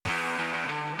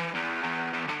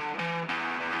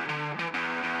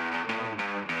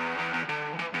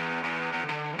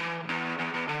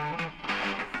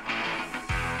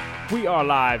We are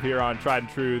live here on Tried and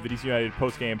True, the DC United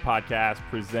postgame podcast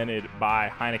presented by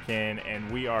Heineken, and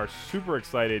we are super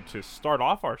excited to start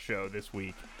off our show this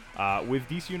week with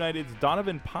DC United's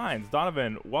Donovan Pines.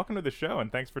 Donovan, welcome to the show,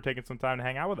 and thanks for taking some time to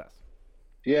hang out with us.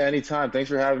 Yeah, anytime. Thanks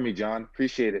for having me, John.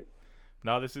 Appreciate it.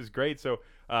 No, this is great. So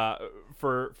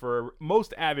for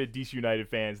most avid DC United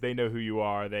fans, they know who you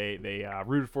are. They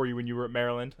rooted for you when you were at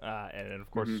Maryland, and of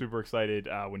course, super excited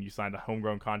when you signed a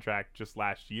homegrown contract just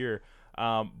last year.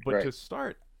 But Right. to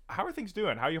start, how are things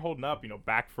doing? How are you holding up?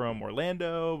 Back from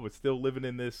Orlando, but still living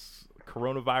in this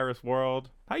coronavirus world.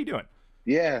 How you doing?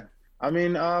 Yeah.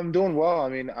 I'm doing well.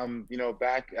 I'm,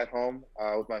 back at home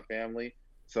with my family.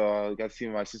 So I got to see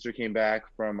my sister came back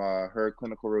from her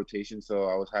clinical rotation. So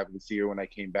I was happy to see her when I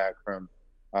came back from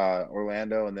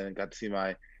Orlando, and then got to see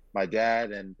my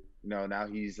dad. And, now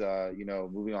he's,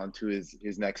 moving on to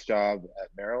his next job at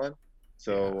Maryland.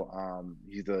 So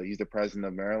he's the president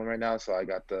of Maryland right now. So I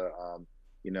got to,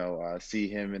 see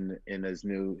him in his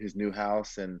new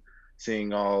house, and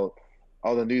seeing all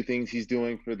the new things he's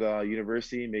doing for the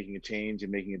university, making a change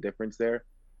and making a difference there.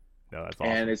 No, that's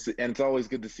awesome. And it's always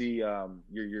good to see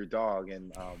your dog.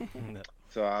 And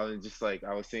so I was just like,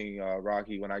 I was seeing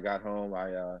Rocky when I got home.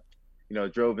 I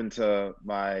drove into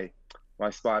my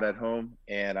spot at home,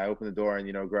 and I opened the door,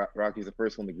 and Rocky's the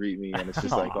first one to greet me, and it's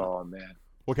just like, oh man.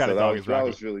 What kind of dog is Rocky? That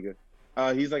was really good.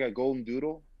 He's like a golden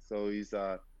doodle. So he's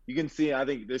you can see, I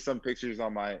think there's some pictures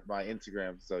on my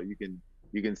Instagram, so you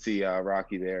can see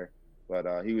Rocky there.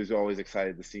 But he was always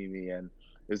excited to see me, and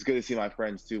it was good to see my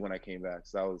friends too when I came back.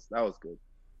 So that was good.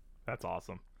 That's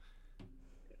awesome.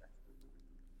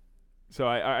 So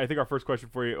I think our first question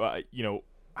for you,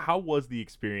 how was the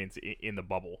experience in the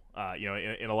bubble?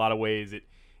 In a lot of ways,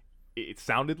 it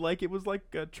sounded like it was like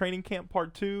a training camp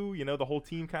part 2. The whole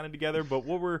team kind of together. But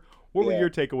what were your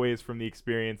takeaways from the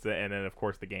experience, and then of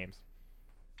course the games?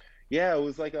 Yeah, it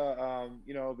was like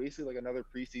basically like another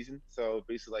preseason. So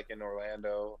basically like in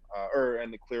Orlando or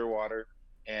in the Clearwater.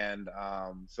 And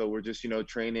so we're just,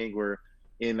 training. We're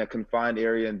in a confined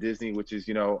area in Disney, which is,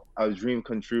 a dream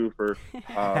come true for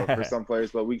some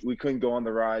players. But we couldn't go on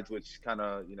the rides, which kind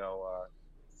of,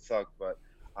 sucked. But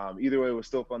either way, it was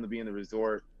still fun to be in the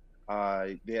resort.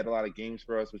 They had a lot of games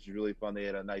for us, which was really fun. They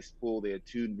had a nice pool. They had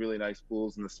 2 really nice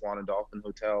pools in the Swan and Dolphin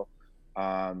Hotel.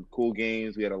 Cool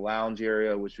games. We had a lounge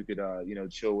area, which we could,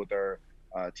 chill with our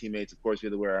teammates. Of course, we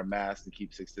had to wear our masks and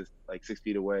keep 6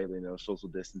 feet away, social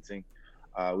distancing.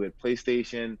 We had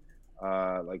PlayStation,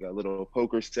 like a little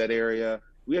poker set area.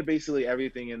 We had basically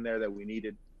everything in there that we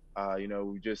needed.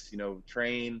 We just,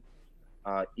 train,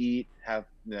 eat, have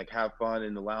fun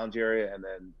in the lounge area, and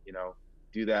then,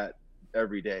 do that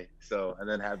every day. So, and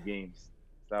then have games.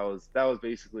 So that was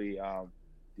basically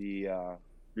the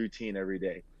routine every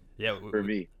day. Yeah, for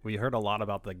me. We heard a lot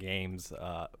about the games.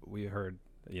 We heard,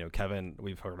 Kevin.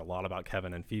 We've heard a lot about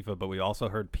Kevin and FIFA, but we also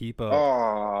heard Pipa.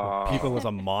 Oh. Pipa was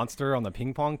a monster on the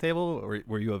ping pong table.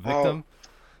 Were you a victim?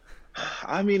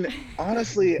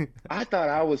 Honestly, I thought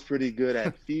I was pretty good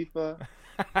at FIFA,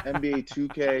 NBA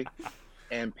 2K,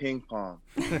 and ping pong.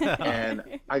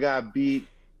 And I got beat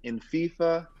in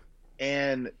FIFA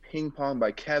and ping pong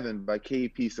by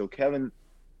KP. So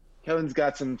Kevin's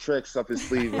got some tricks up his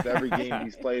sleeve with every game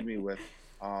he's played me with.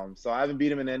 So I haven't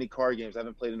beat him in any card games. I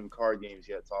haven't played him in card games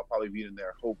yet, so I'll probably beat him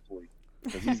there, hopefully.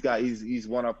 Because he's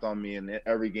one-upped on me in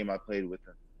every game I played with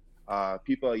him.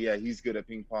 People, yeah, he's good at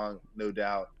ping pong, no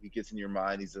doubt. He gets in your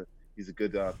mind. He's a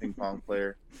good ping pong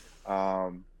player.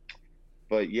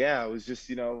 But yeah, it was just,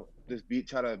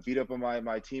 try to beat up on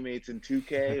my teammates in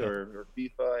 2K or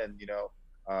FIFA, and,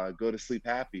 go to sleep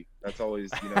happy. That's always,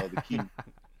 the key.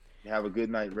 Have a good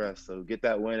night rest. So get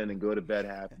that win and then go to bed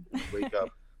happy. Wake up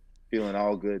feeling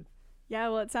all good. Yeah,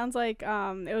 well, it sounds like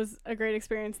it was a great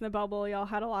experience in the bubble. Y'all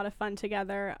had a lot of fun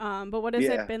together. But what has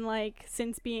it been like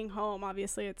since being home?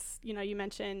 Obviously, it's, you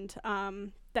mentioned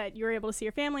that you were able to see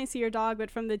your family, see your dog, but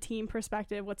from the team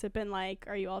perspective, what's it been like?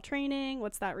 Are you all training?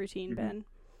 What's that routine been?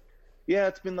 Yeah,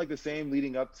 it's been like the same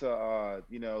leading up to,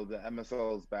 the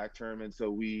MSL's back tournament.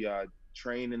 So we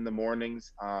train in the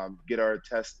mornings, get our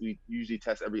tests. We usually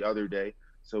test every other day.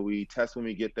 So we test when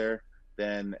we get there.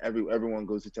 Then everyone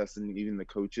goes to testing, even the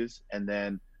coaches. And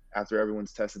then after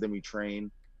everyone's tested, then we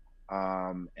train.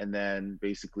 And then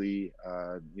basically,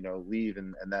 leave,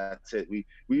 and that's it. We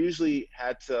usually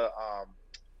had to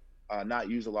not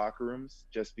use the locker rooms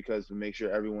just because we make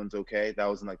sure everyone's okay. That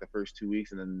was in like the first 2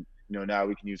 weeks. And then, now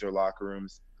we can use our locker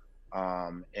rooms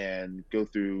and go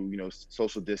through,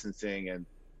 social distancing and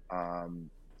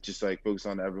just like focus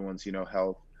on everyone's,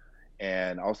 health.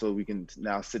 And also we can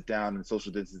now sit down and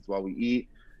social distance while we eat.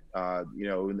 You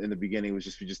know, in the beginning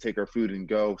was we just take our food and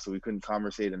go, so we couldn't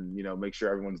conversate and, you know, make sure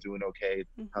everyone's doing okay,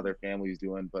 how their family's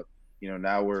doing. But, you know,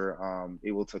 now we're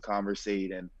able to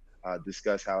conversate and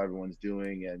discuss how everyone's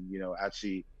doing, and, you know,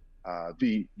 actually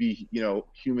be you know,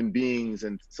 human beings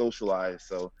and socialize.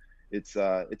 So it's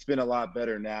been a lot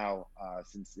better now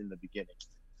since in the beginning.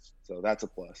 So that's a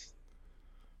plus.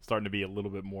 Starting to be a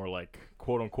little bit more like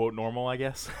quote unquote normal, I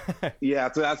guess.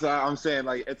 Yeah, so that's what I'm saying.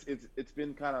 Like it's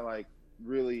been kind of like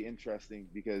really interesting,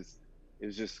 because it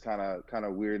was just kind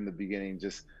of weird in the beginning,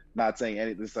 just not saying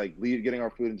anything, just like getting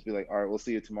our food and just be like, all right, we'll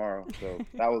see you tomorrow. So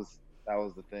that was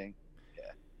the thing.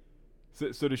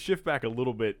 So to shift back a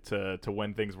little bit to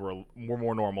when things were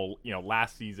more normal, you know,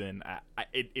 last season,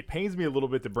 it pains me a little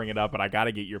bit to bring it up, but I got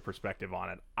to get your perspective on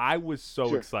it. I was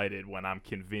so excited when I'm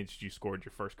convinced you scored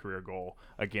your first career goal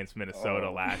against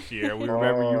Minnesota last year. We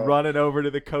remember you running over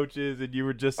to the coaches, and you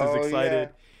were just as excited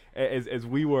as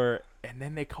we were, and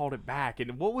then they called it back.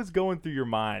 And what was going through your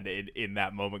mind in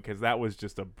that moment? Because that was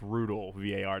just a brutal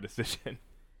VAR decision.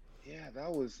 Yeah, I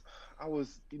was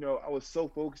so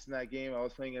focused in that game. I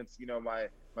was playing against, you know, my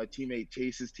teammate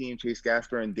Chase's team, Chase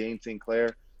Gasper and Dane St.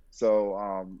 Clair.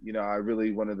 So, you know, I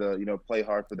really wanted to, you know, play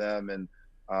hard for them and,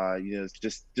 you know,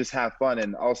 just have fun.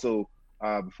 And also,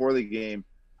 before the game,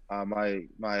 my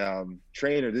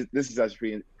trainer, this is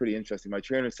actually pretty interesting. My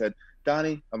trainer said,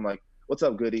 Donnie, I'm like, what's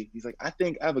up, Goody? He's like, I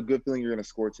have a good feeling you're going to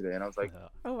score today. And I was like,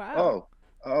 oh, wow.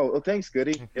 Oh, well, thanks,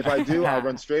 Goody. If I do, I'll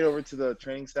run straight over to the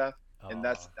training staff. And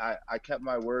that's I kept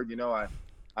my word. You know,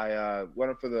 I went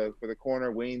up for the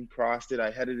corner. Wayne crossed it. I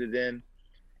headed it in,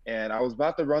 and I was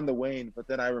about to run the Wayne, but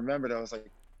then I remembered. I was like,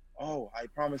 oh, I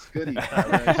promised Goody. I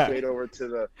ran straight over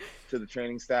to the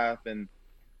training staff and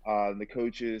the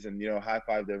coaches, and, you know,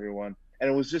 high-fived everyone. And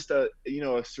it was just a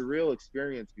surreal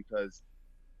experience, because,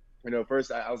 you know,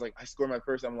 first I was like, I scored my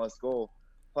first MLS goal.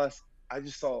 Plus, I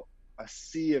just saw a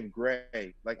sea of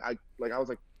gray. Like I was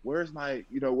like, where's my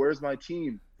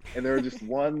team? And there was just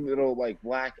one little like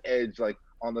black edge like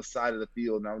on the side of the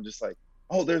field, and I'm just like,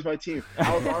 oh, there's my team.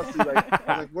 I was honestly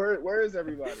like, where is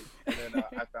everybody? And then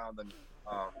I found them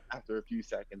after a few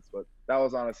seconds. But that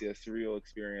was honestly a surreal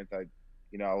experience. I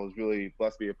was really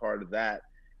blessed to be a part of that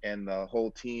and the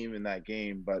whole team in that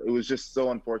game. But it was just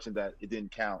so unfortunate that it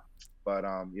didn't count. But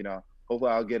you know, hopefully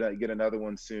I'll get another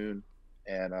one soon,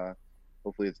 and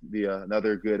hopefully it's be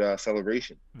another good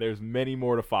celebration. There's many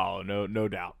more to follow, no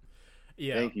doubt.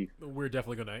 Yeah, thank you. We're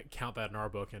definitely going to count that in our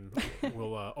book, and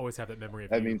we'll always have that memory of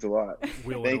that you. Means a lot.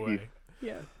 Wheel Thank it away. you.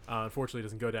 Yeah. Unfortunately, it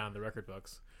doesn't go down in the record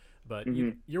books. But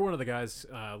Mm-hmm. you're one of the guys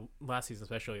last season,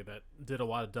 especially, that did a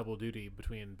lot of double duty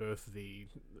between both the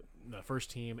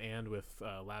first team and with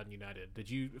Loudoun United. Did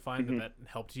you find that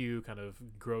helped you kind of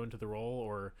grow into the role,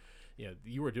 or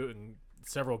you were doing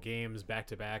several games back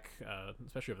to back,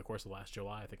 especially over the course of last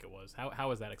July, I think it was. How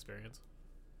was that experience?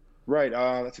 Right.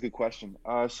 That's a good question.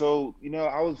 So,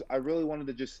 I really wanted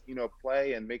to just,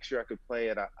 play and make sure I could play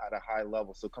at a high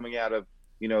level. So coming out of,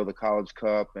 the College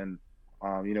Cup and,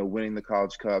 winning the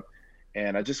College Cup,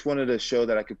 and I just wanted to show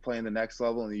that I could play in the next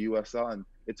level in the USL. And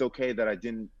it's okay that I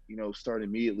didn't, start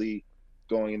immediately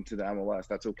going into the MLS.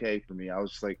 That's okay for me. I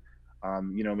was just like,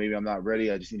 maybe I'm not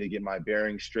ready. I just need to get my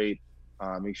bearings straight,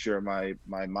 make sure my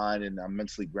mind and I'm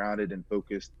mentally grounded and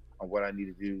focused on what I need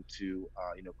to do to,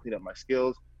 clean up my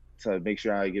skills, to make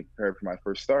sure I get prepared for my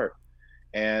first start.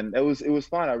 And it was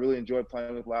fun. I really enjoyed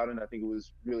playing with Loudoun. I think it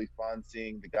was really fun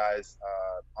seeing the guys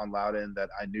on Loudoun that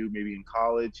I knew maybe in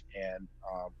college and,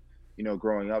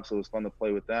 growing up. So it was fun to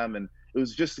play with them. And it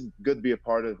was just good to be a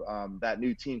part of that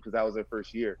new team, because that was their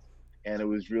first year. And it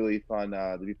was really fun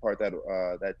to be part of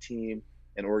that team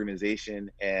and organization.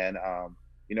 And,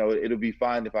 it'll be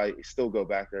fine if I still go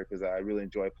back there, because I really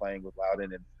enjoy playing with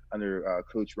Loudoun and under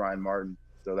Coach Ryan Martin.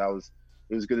 So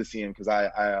it was good to see him, because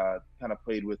I kind of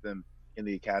played with him in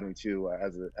the academy too,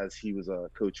 as he was a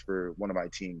coach for one of my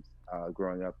teams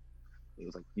growing up. It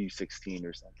was like U16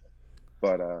 or something.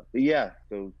 But yeah,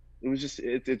 so it was just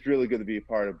it's really good to be a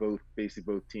part of both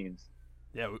teams.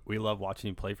 Yeah, we love watching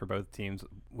you play for both teams.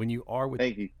 When you are with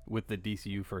the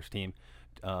DCU first team,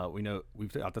 we know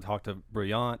we've got to talk to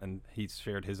Brillant, and he's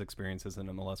shared his experiences in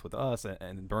MLS with us,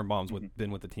 and Birnbaum's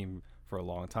been with the team for a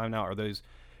long time now. Are those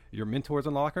your mentors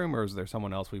in the locker room, or is there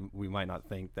someone else we might not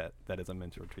think that is a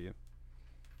mentor to you?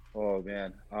 Oh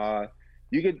man,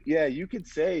 you could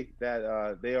say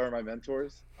that they are my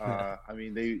mentors. I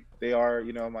mean, they are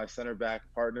my center back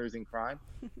partners in crime.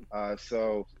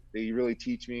 So they really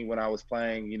teach me when I was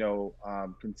playing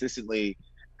consistently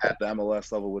at the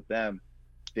MLS level with them.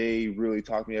 They really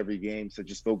taught me every game. So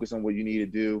just focus on what you need to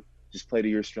do. Just play to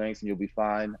your strengths and you'll be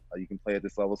fine. You can play at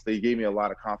this level. So they gave me a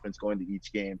lot of confidence going to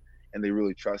each game. and they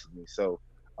really trusted me. So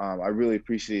I really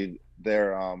appreciated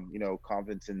their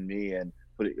confidence in me and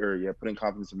putting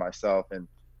confidence in myself and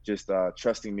just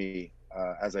trusting me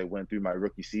as I went through my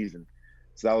rookie season.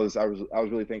 So I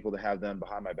was really thankful to have them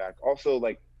behind my back. Also,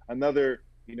 like another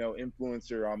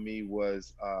influencer on me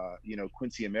was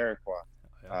Quincy Amarikwa.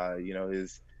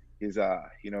 His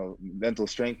mental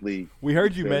strength league. We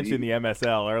heard you mention the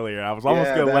MSL earlier. I was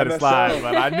almost going to let it slide,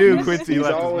 but I knew Quincy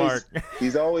left his mark.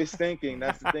 He's always thinking.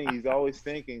 That's the thing. He's always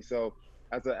thinking. So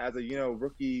as a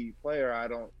rookie player, I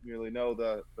don't really know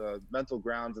the mental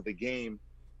grounds of the game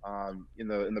in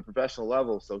the professional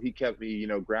level. So he kept me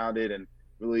grounded and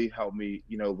really helped me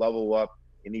level up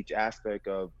in each aspect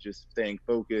of just staying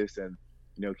focused and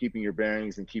keeping your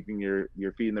bearings and keeping your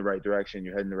feet in the right direction,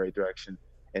 your head in the right direction.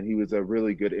 And he was a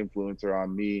really good influencer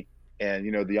on me and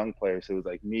the young players. So it was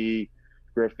like me,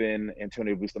 Griffin,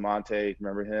 Antonio Bustamante,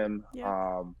 remember him?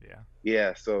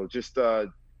 Yeah. So just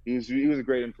he was a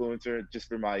great influencer just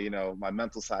for my my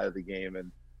mental side of the game and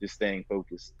just staying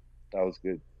focused. That was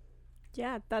good.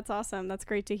 Yeah, that's awesome. That's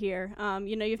great to hear.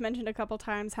 You've mentioned a couple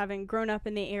times having grown up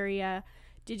in the area.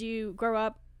 Did you grow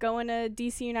up going to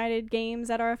DC United games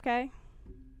at RFK?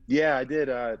 Yeah, I did.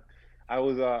 I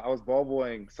was ball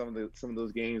boying some of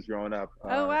those games growing up.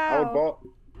 Oh wow! I would ball.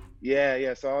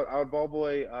 Yeah. So I would ball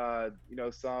boy.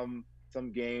 Some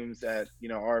games at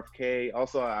RFK.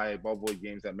 Also, I ball boy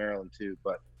games at Maryland too.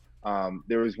 But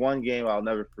there was one game I'll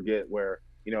never forget where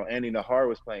Andy Nahar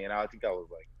was playing, and I think I was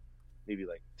maybe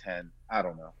 10. I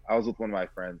don't know. I was with one of my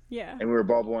friends. Yeah. And we were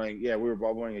ball boying. Yeah, we were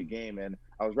ball boying a game, and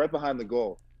I was right behind the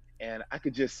goal, and I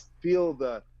could just feel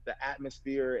the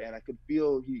atmosphere, and I could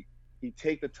feel he'd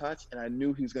take the touch, and I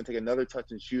knew he was going to take another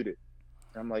touch and shoot it.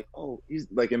 And I'm like, oh, he's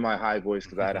in my high voice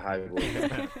because I had a high voice.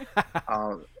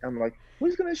 I'm like,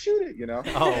 who's going to shoot it,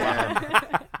 Oh,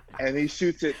 wow. And he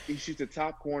shoots it. He shoots the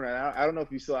top corner. And I don't know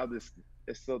if you still have this.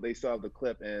 They still have the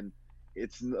clip, and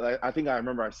I think I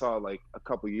remember I saw it a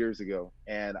couple years ago,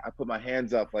 and I put my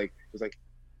hands up it was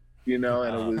and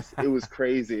it was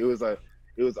crazy.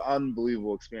 It was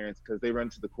unbelievable experience because they ran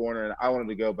to the corner, and I wanted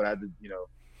to go, but I had to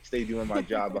stay doing my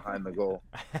job behind the goal.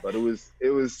 But it was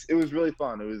really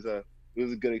fun. It was a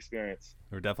good experience.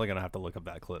 We're definitely gonna have to look up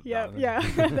that clip. Yeah.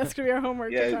 That's gonna be our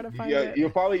homework to try to find it. You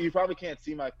probably can't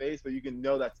see my face, but you can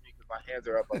know that's me because my hands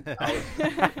are up.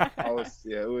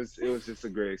 It was just a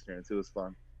great experience. It was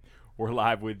fun. We're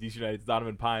live with DC United's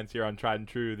Donovan Pines here on Tried and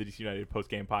True, the DC United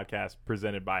post-game podcast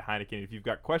presented by Heineken. If you've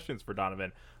got questions for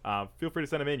Donovan, feel free to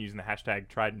send them in using the hashtag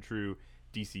Tried and True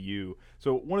DCU.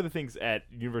 So one of the things at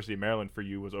University of Maryland for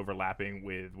you was overlapping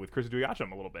with Chris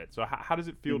Duyachim a little bit. So how does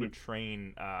it feel to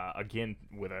train again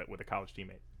with a college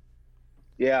teammate?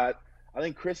 Yeah, I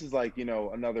think Chris is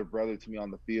another brother to me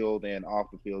on the field and off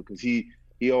the field because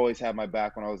he always had my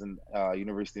back when I was in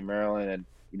University of Maryland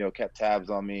and kept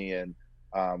tabs on me and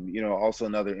also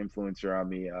another influencer on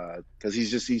me because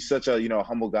he's such a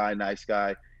humble guy, nice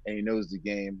guy, and he knows the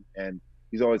game, and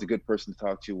he's always a good person to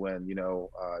talk to when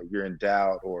you're in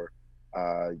doubt or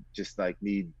just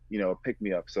need a pick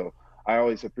me up. So I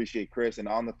always appreciate Chris, and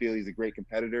on the field he's a great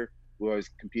competitor. We always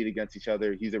compete against each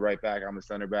other. He's a right back, I'm a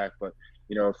center back, but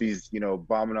if he's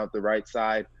bombing up the right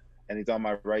side and he's on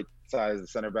my right side as the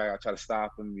center back, I try to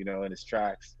stop him in his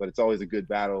tracks. But it's always a good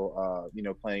battle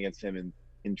playing against him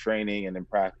in training and in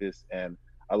practice, and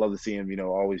I love to see him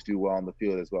always do well on the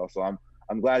field as well. So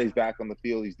I'm glad he's back on the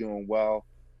field. He's doing well,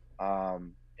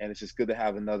 and it's just good to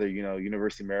have another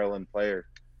University of Maryland player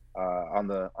on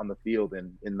the field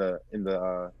and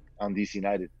on DC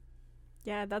United.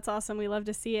 Yeah, that's awesome. We love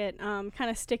to see it. Kind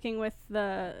of sticking with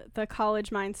the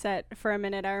college mindset for a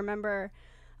minute, I remember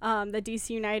the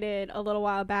DC United a little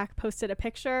while back posted a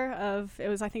picture of,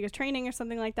 I think it was training or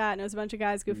something like that, and it was a bunch of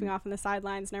guys goofing off on the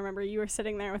sidelines, and I remember you were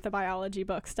sitting there with a biology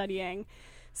book studying.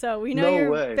 So we know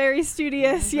you're very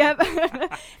studious. Yep.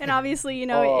 And obviously,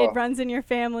 it runs in your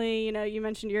family. You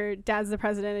mentioned your dad's the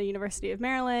president of the University of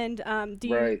Maryland. Do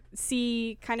you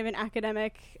see kind of an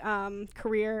academic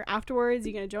career afterwards? Are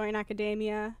you going to join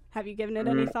academia? Have you given it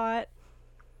any thought?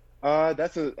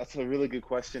 That's a really good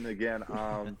question again.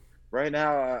 Right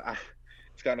now,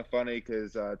 it's kind of funny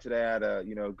because today I had a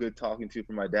good talking to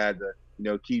from my dad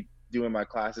to keep doing my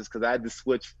classes because I had to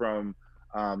switch from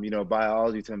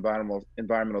biology to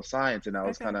environmental science, and I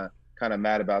was kind of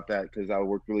mad about that because I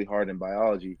worked really hard in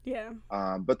biology. Yeah.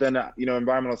 But then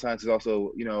environmental science is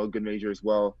also a good major as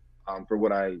well for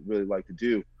what I really like to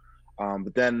do.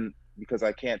 But then because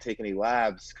I can't take any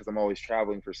labs because I'm always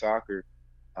traveling for soccer.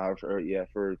 For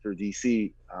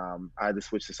DC, I had to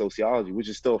switch to sociology, which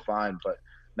is still fine. But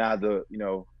now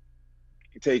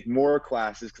take more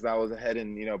classes because I was ahead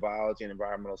in biology and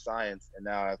environmental science, and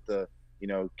now I have to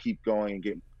keep going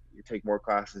and take more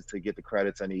classes to get the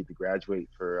credits I need to graduate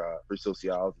for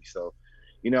sociology. So,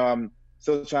 I'm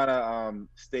still trying to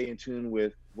stay in tune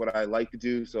with what I like to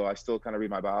do. So I still kind of read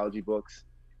my biology books,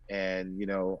 and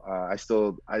I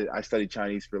studied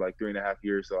Chinese for like 3.5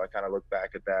 years. So I kind of look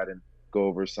back at that and go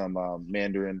over some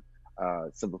Mandarin,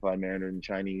 simplified Mandarin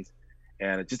Chinese,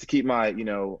 and just to keep my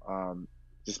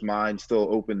just mind still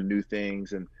open to new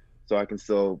things, and so I can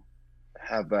still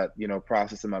have that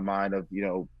process in my mind of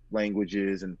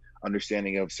languages and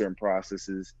understanding of certain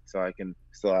processes, so I can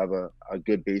still have a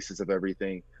good basis of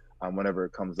everything whenever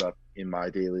it comes up in my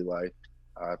daily life,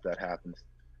 if that happens.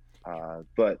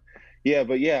 But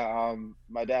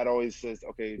my dad always says,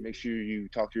 okay, make sure you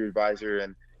talk to your advisor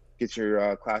and get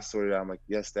your class sorted out. I'm like,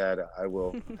 yes, Dad, I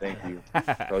will. Thank you.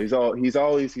 So he's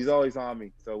always on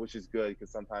me. So, which is good, because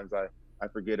sometimes I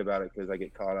forget about it because I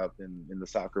get caught up in the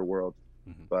soccer world.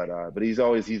 Mm-hmm. But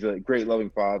he's a great, loving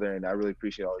father, and I really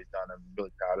appreciate all he's done. I'm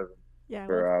really proud of him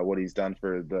for what he's done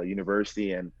for the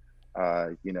university, and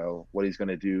what he's going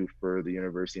to do for the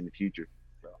university in the future.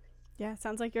 Yeah,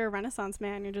 sounds like you're a Renaissance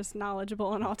man. You're just knowledgeable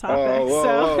on all topics.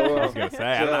 Whoa. I was gonna say,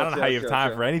 I don't know how you have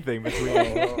time for anything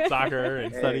between soccer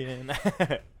and studying.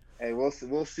 Hey, we'll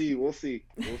see.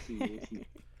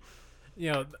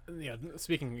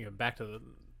 Speaking back to the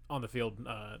on the field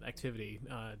activity,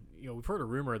 we've heard a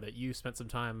rumor that you spent some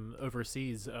time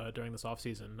overseas during this off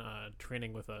season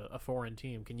training with a foreign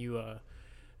team. Can you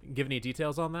give any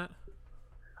details on that?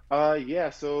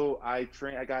 Yeah. So I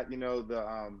got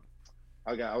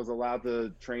I was allowed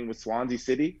to train with Swansea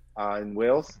City in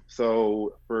Wales.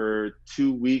 So for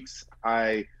 2 weeks,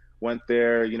 I went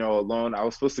there, alone. I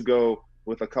was supposed to go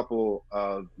with a couple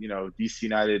of, DC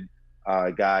United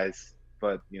guys,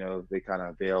 but, they kind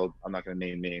of bailed. I'm not going to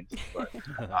name names. But,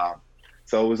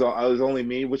 so I was only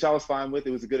me, which I was fine with.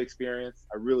 It was a good experience.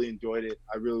 I really enjoyed it.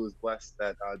 I really was blessed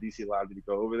that DC allowed me to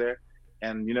go over there.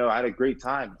 And, I had a great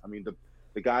time. I mean,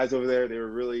 the guys over there, they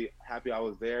were really happy I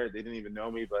was there. They didn't even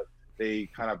know me, but they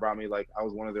kind of brought me like I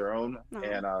was one of their own,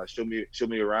 and showed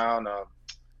me around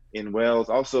in Wales.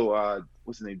 Also,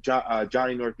 what's his name?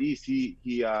 Johnny Northeast. He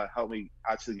helped me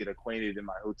actually get acquainted in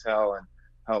my hotel and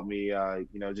helped me,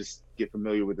 just get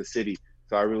familiar with the city.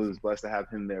 So I really was blessed to have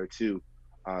him there too.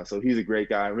 So he's a great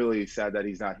guy. I'm really sad that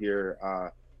he's not here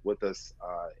with us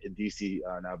in DC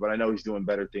now, but I know he's doing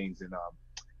better things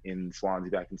in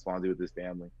Swansea, back in Swansea with his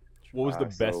family. What was the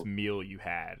best meal you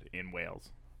had in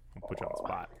Wales? I'll put you on the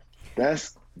spot.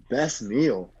 Best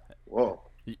meal. Whoa.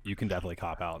 You can definitely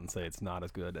cop out and say it's not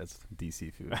as good as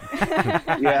DC food.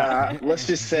 Yeah, let's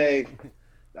just say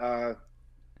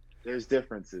there's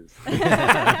differences.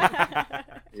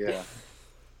 Yeah.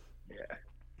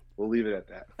 We'll leave it at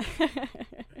that.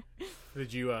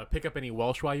 Did you pick up any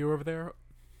Welsh while you were over there?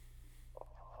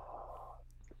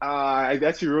 I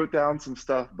actually wrote down some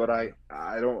stuff, but I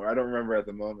don't remember at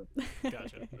the moment.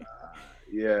 Gotcha.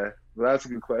 Yeah, well, that's a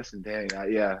good question. Dang,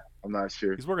 I'm not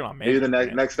sure. He's working on maybe the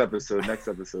next episode.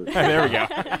 There we go.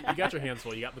 You got your hands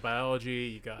full. You got the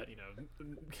biology. You got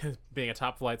being a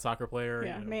top flight soccer player.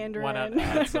 Yeah, Mandarin. Why not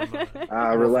add some?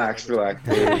 Relax.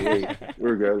 Hey,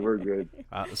 we're good.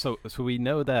 So we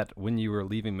know that when you were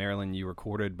leaving Maryland, you were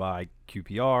courted by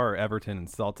QPR, Everton, and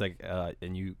Celtic,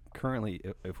 and you currently,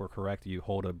 if we're correct, you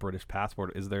hold a British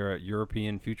passport. Is there a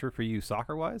European future for you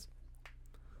soccer-wise?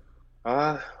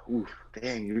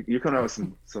 Dang, you're coming out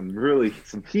with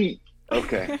some heat.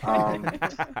 Okay.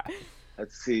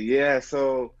 Let's see. Yeah.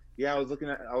 So I was looking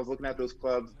at those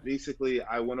clubs. Basically,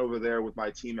 I went over there with my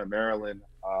team at Maryland.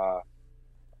 I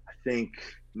think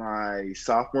my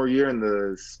sophomore year in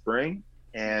the spring,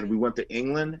 and we went to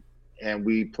England and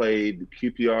we played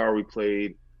QPR. We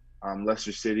played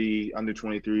Leicester City under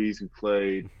 23s. We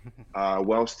played a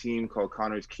Welsh team called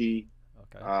Connors Quay.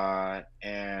 Okay.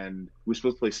 And we were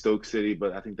supposed to play Stoke City,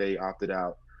 but I think they opted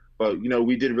out. But,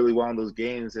 we did really well in those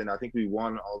games, and I think we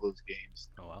won all those games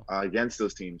against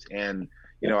those teams. And,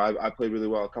 I played really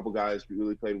well. A couple guys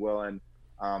really played well, and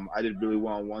I did really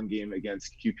well in one game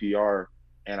against QPR,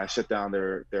 and I shut down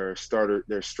their striker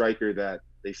that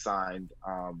they signed,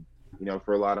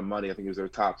 for a lot of money. I think he was their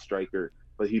top striker,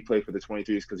 but he played for the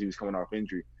 23s because he was coming off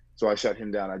injury. So I shut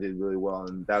him down. I did really well,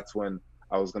 and that's when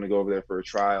I was going to go over there for a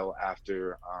trial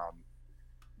after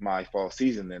my fall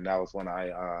season, and that was when I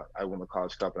won the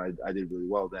College Cup, and I did really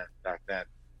well back then.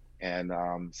 And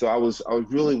so I was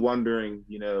really wondering,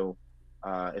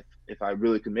 if I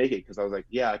really could make it, because I was like,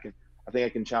 yeah, I think I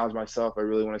can challenge myself. I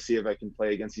really want to see if I can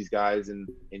play against these guys in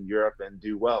Europe and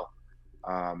do well.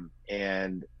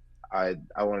 And I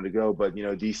wanted to go, but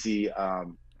DC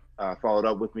followed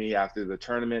up with me after the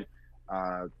tournament.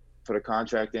 Put a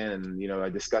contract in, and I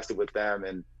discussed it with them,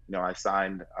 and I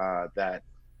signed that.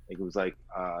 I think it was like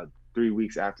 3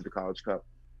 weeks after the College Cup.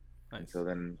 Nice. And so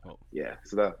then,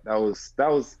 so that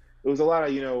was it was a lot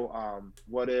of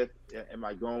what if am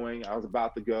I going? I was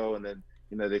about to go, and then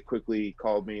they quickly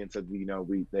called me and said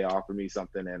they offered me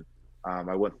something, and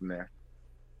I went from there.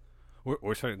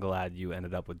 We're certainly glad you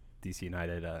ended up with DC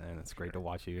United, and it's great to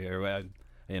watch you here.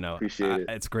 Appreciate it.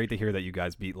 It's great to hear that you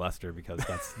guys beat Leicester because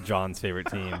that's John's favorite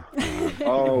team.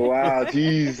 Oh wow,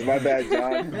 jeez, my bad,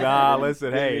 John. Nah,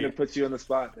 listen, hey, to put you on the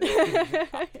spot.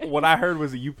 What I heard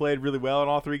was that you played really well in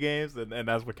all 3 games, and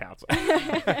that's what counts.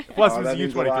 Plus, it was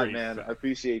U23, a lot, man. So. I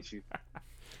appreciate you.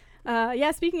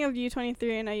 Speaking of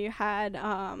U23, I know you had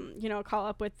a call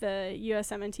up with the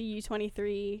USMNT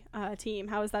U23 team.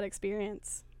 How was that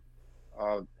experience?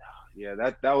 Yeah,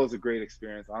 that was a great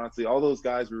experience. Honestly, all those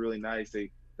guys were really nice.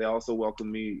 They also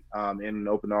welcomed me in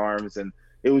open arms, and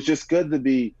it was just good to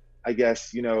be, I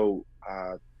guess,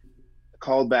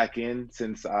 called back in,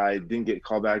 since I didn't get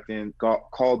called back in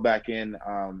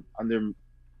under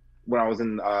when I was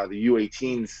in the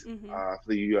U18s for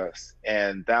the US,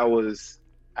 and that was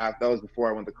before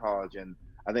I went to college, and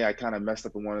I think I kind of messed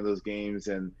up in one of those games,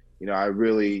 and I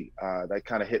really that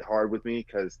kind of hit hard with me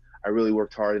because I really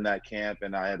worked hard in that camp,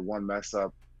 and I had one mess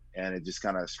up, and it just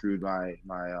kind of screwed my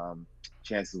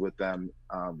chances with them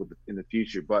in the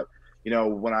future. But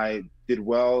when I did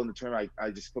well in the tournament,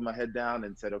 I just put my head down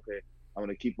and said, okay, I'm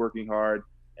going to keep working hard,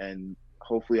 and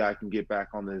hopefully I can get back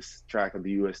on this track of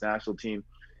the U.S. national team.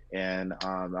 And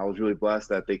I was really blessed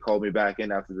that they called me back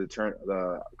in after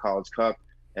the College Cup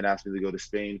and asked me to go to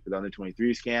Spain for the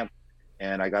under-23s camp.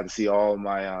 And I got to see all of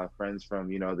my friends from,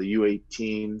 the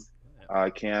U18s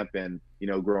camp and,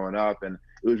 growing up. And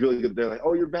it was really good. They're like,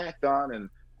 oh, you're back, Don. And,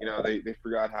 they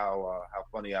forgot how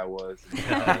funny I was.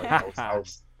 And,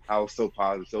 I was so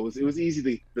positive. So it was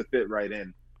easy to fit right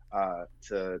in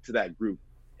to that group.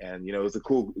 And, it was a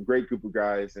great group of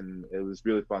guys. And it was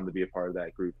really fun to be a part of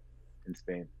that group in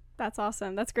Spain. That's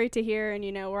awesome. That's great to hear. And,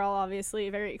 we're all obviously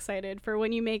very excited for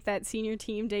when you make that senior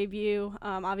team debut.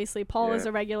 Obviously, Paul is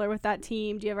a regular with that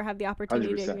team. Do you ever have the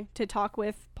opportunity to talk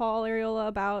with Paul Arriola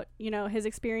about, his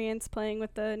experience playing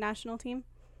with the national team?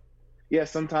 Yeah,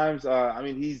 sometimes.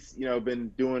 He's,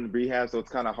 been doing rehab, so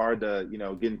it's kind of hard to,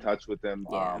 get in touch with him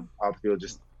off the field.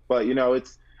 But,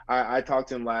 I talked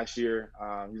to him last year.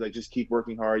 He's like, just keep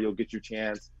working hard. You'll get your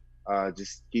chance.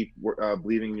 Just keep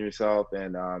believing in yourself,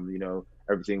 and,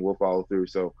 everything will follow through.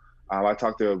 So I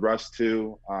talked to Russ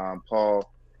too,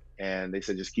 Paul, and they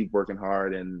said just keep working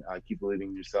hard and keep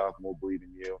believing in yourself, and we'll believe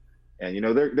in you. And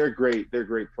they're great. They're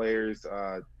great players,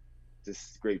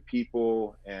 just great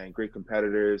people and great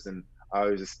competitors. And I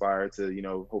always aspire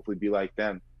to hopefully be like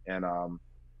them. And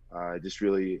just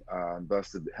really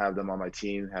blessed to have them on my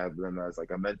team, have them as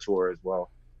like a mentor as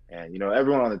well. And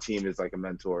everyone on the team is like a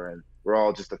mentor, and we're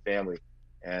all just a family.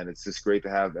 And it's just great to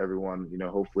have everyone,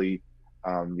 hopefully.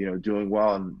 Doing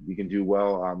well, and we can do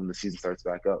well when the season starts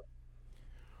back up.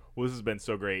 Well, this has been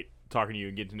so great talking to you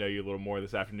and getting to know you a little more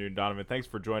this afternoon, Donovan. Thanks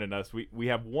for joining us. We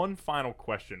have one final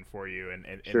question for you, and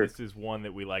Sure. This is one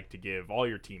that we like to give all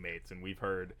your teammates, and we've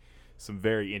heard some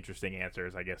very interesting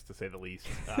answers, I guess, to say the least,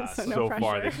 so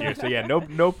far this year. So yeah,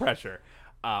 no pressure.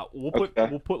 We'll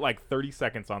put like 30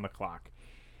 seconds on the clock.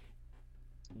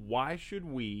 Why should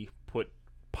we put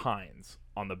Pines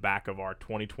on the back of our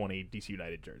 2020 DC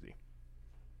United jersey?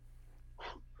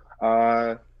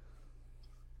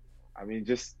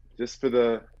 Just for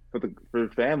the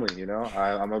family,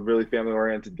 I'm a really family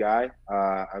oriented guy.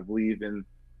 I believe in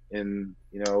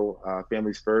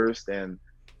families first, and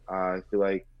I feel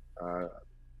like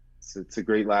it's a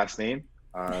great last name.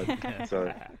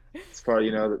 So it's part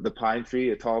of the pine tree,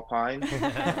 a tall pine,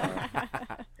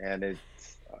 and I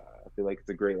feel like it's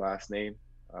a great last name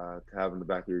to have in the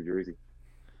back of your jersey.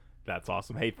 That's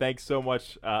awesome. Hey, thanks so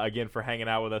much again for hanging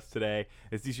out with us today.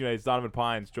 It's DC United's Donovan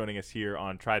Pines joining us here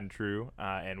on Tried and True,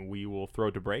 and we will throw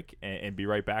it to break and be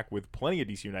right back with plenty of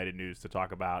DC United news to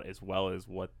talk about, as well as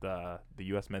what the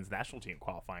U.S. men's national team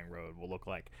qualifying road will look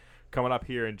like coming up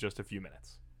here in just a few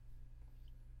minutes.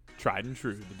 Tried and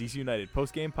True, the DC United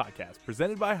postgame podcast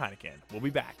presented by Heineken. We'll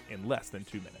be back in less than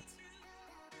 2 minutes.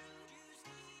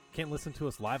 Can't listen to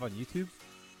us live on YouTube?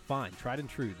 Find Tried and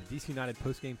True, the DC United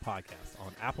postgame podcast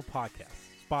on Apple Podcasts,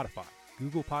 Spotify,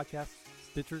 Google Podcasts,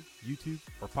 Stitcher, YouTube,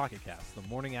 or Pocket Casts the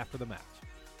morning after the match.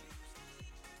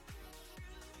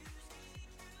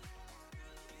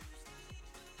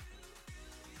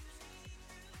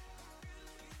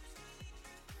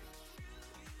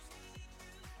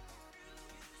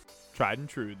 Tried and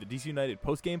True, the DC United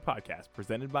postgame podcast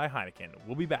presented by Heineken.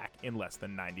 We'll be back in less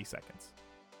than 90 seconds.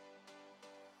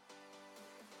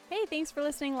 Hey, thanks for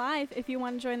listening live. If you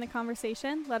want to join the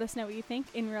conversation, let us know what you think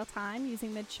in real time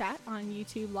using the chat on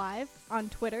YouTube Live, on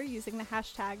Twitter using the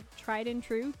hashtag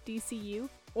TriedAndTrueDCU,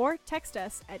 or text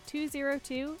us at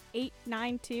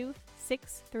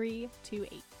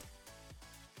 202-892-6328.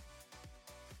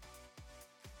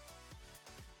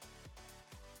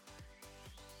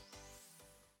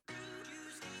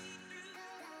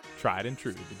 Tried and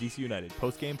True, the DC United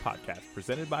post-game podcast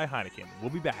presented by Heineken, will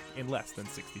be back in less than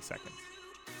 60 seconds.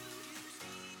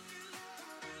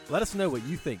 Let us know what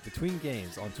you think between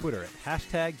games on Twitter at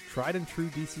hashtag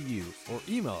TriedAndTrueDCU or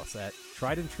email us at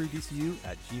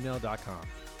triedandtruedcu@gmail.com.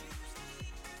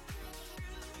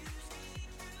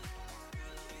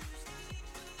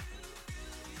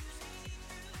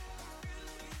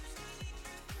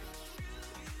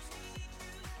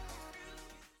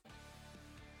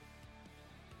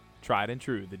 Tried and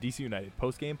True, the DC United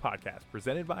post-game podcast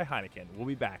presented by Heineken, will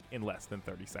be back in less than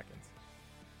 30 seconds.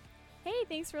 Hey,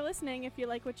 thanks for listening. If you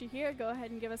like what you hear, go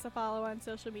ahead and give us a follow on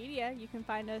social media. You can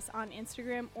find us on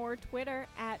Instagram or Twitter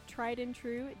at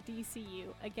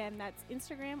TriedAndTrueDCU. Again, that's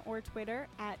Instagram or Twitter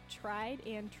at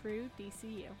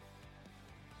TriedAndTrueDCU.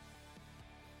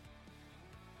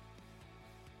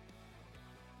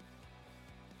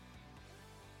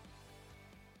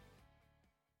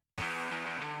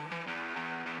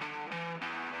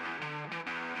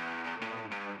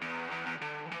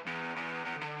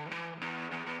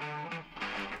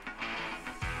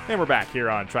 And we're back here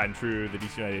on Tried and True, the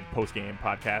DC United post-game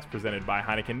podcast presented by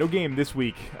Heineken. No game this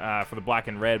week for the Black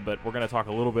and Red, but we're going to talk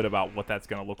a little bit about what that's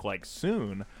going to look like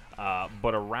soon.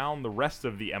 But around the rest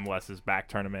of the MLS's back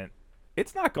tournament,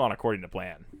 it's not gone according to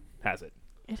plan, has it?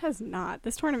 It has not.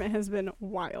 This tournament has been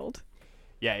wild.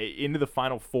 Yeah, into the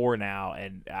Final Four now,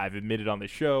 and I've admitted on the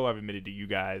show, I've admitted to you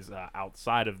guys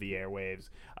outside of the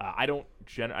airwaves, I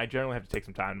generally have to take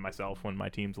some time to myself when my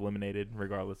team's eliminated,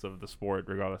 regardless of the sport,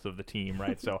 regardless of the team,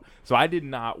 right? so I did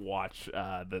not watch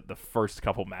the first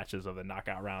couple matches of the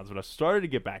knockout rounds, but I started to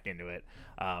get back into it.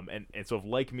 And so if,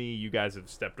 like me, you guys have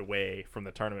stepped away from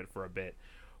the tournament for a bit,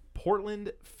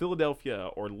 Portland,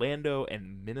 Philadelphia, Orlando,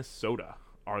 and Minnesota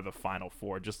are the Final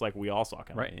Four, just like we all saw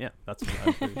coming. Right, yeah. I'm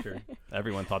pretty sure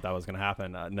everyone thought that was going to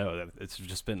happen. No, it's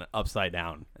just been upside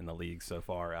down in the league so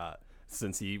far.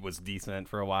 Since he was decent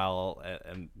for a while,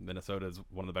 and Minnesota's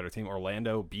one of the better teams.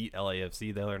 Orlando beat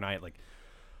LAFC the other night.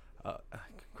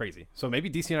 Crazy. So maybe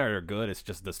DC United are good. It's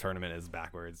just this tournament is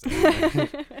backwards.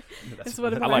 That's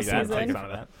what I like that. Season.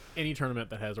 That. Any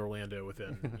tournament that has Orlando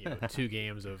within 2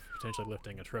 games of potentially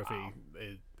lifting a trophy,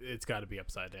 it's got to be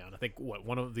upside down. I think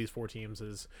one of these 4 teams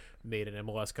has made an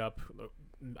MLS Cup.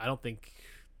 I don't think.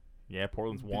 Yeah,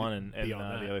 Portland's won, and the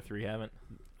other 3 haven't.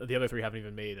 The other 3 haven't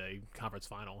even made a conference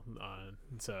final.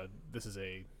 So this is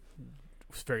a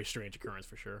very strange occurrence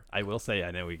for sure. I will say,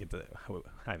 I know we get to.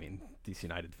 I mean, DC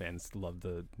United fans love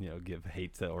to give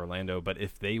hate to Orlando, but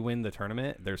if they win the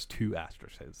tournament, there's 2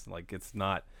 asterisks. Like, it's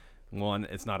not one,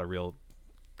 it's not a real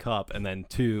cup, and then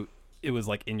 2, it was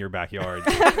like in your backyard,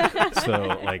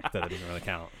 so like that doesn't really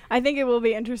count. I think it will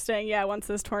be interesting, yeah, once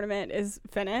this tournament is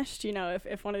finished.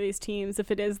 If one of these teams,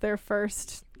 if it is their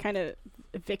first kind of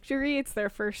victory, it's their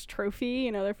first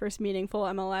trophy, their first meaningful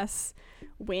MLS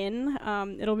win.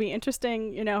 It'll be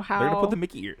interesting, how they're gonna put the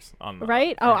Mickey ears on,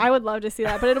 right? Oh, I would love to see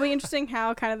that. But it'll be interesting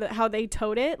how how they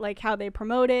tote it, like how they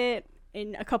promote it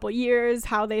in a couple years,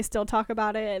 how they still talk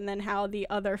about it, and then how the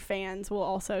other fans will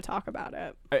also talk about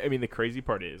it. I mean, the crazy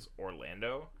part is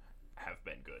Orlando have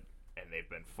been good, and they've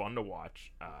been fun to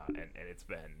watch, and it's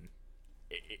been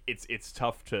it's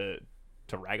tough to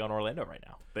rag on Orlando right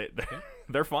now.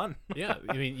 They're fun. Yeah,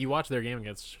 I mean, you watch their game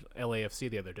against LAFC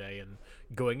the other day, and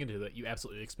going into that, you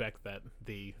absolutely expect that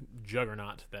the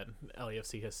juggernaut that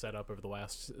LAFC has set up over the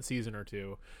last season or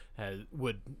 2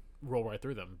 would roll right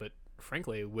through them. But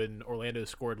frankly, when Orlando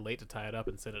scored late to tie it up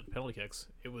and sent it to penalty kicks,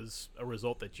 it was a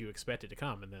result that you expected to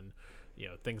come, and then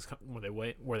things come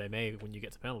where they may when you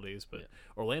get to penalties. But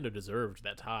Orlando deserved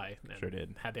that tie, and sure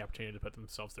did. Had the opportunity to put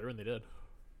themselves through, and they did.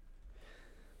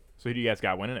 So who do you guys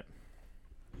got winning it?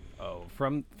 Oh,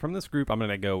 from this group, I'm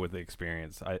going to go with the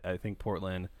experience. I think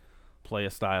Portland play a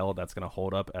style that's going to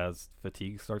hold up as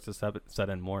fatigue starts to set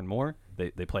in more and more.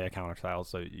 They play a counter style,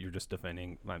 so you're just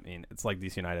defending. I mean, it's like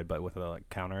DC United, but with a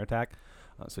counter attack.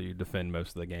 So you defend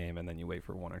most of the game, and then you wait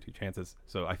for 1 or 2 chances.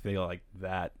 So I feel like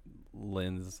that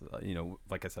lends,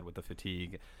 like I said, with the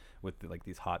fatigue, with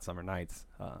these hot summer nights,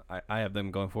 I have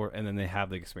them going for it, and then they have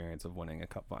the experience of winning a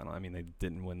cup final. I mean, they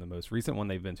didn't win the most recent one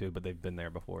they've been to, but they've been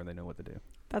there before, and they know what to do.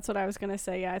 That's what I was going to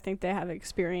say. Yeah, I think they have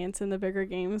experience in the bigger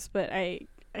games, but I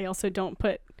also don't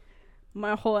put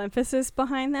my whole emphasis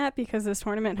behind that, because this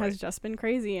tournament has just been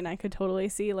crazy, and I could totally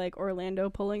see like Orlando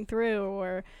pulling through,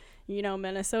 or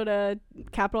Minnesota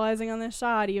capitalizing on this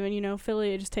shot, even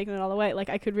Philly just taking it all away. Like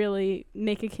I could really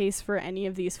make a case for any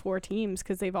of these 4 teams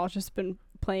because they've all just been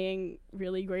playing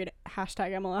really great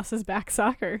 #MLS is back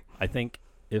soccer. I think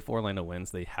if Orlando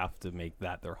wins, they have to make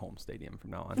that their home stadium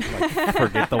from now on. Like,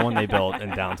 forget the one they built in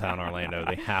downtown Orlando.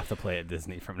 They have to play at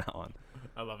Disney from now on.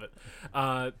 I love it.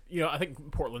 I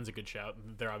think Portland's a good shout.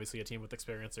 They're obviously a team with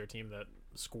experience. They're a team that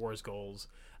scores goals.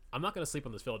 I'm not going to sleep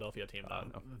on this Philadelphia team, though.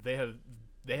 No.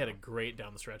 They had a great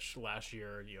down the stretch last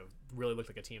year. Really looked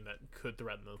like a team that could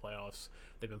threaten the playoffs.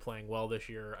 They've been playing well this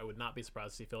year. I would not be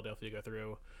surprised to see Philadelphia go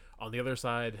through. On the other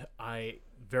side, I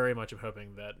very much am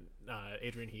hoping that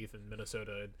Adrian Heath and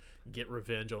Minnesota get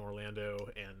revenge on Orlando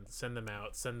and send them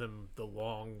out, send them the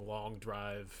long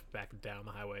drive back down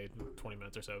the highway, 20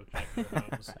 minutes or so, back to their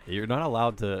homes. You're not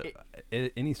allowed to,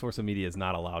 any source of media is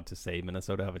not allowed to say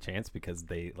Minnesota have a chance because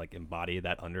they like embody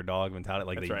that underdog mentality.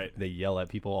 Like they yell at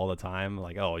people all the time,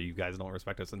 like, oh, you guys don't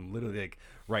respect us. And literally, like,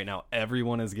 right now,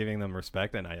 everyone is giving them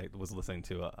respect. And I was listening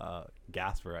to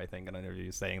Gasper, I think, in an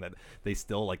interview saying that they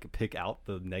still like pick out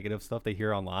the negative stuff they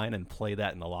hear online and play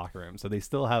that in the locker room. So they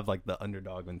still have like the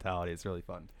underdog mentality. It's really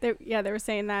fun. They were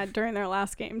saying that during their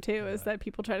last game too, is that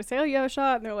people try to say, oh, you have a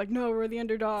shot, and they're like, no, we're the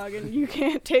underdog and you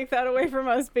can't take that away from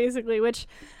us, basically, which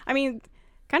I mean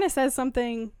kind of says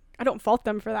something. I don't fault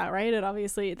them for that, right?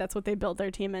 Obviously that's what they built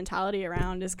their team mentality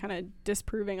around, is kind of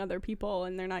disproving other people,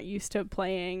 and they're not used to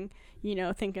playing,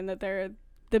 thinking that they're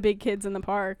the big kids in the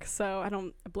park. So I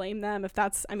don't blame them if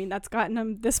that's gotten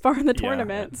them this far in the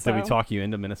tournament. So. Did we talk you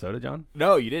into Minnesota, John?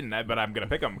 No, you didn't, but I'm going to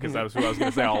pick them because that was who I was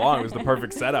going to say all along. It was the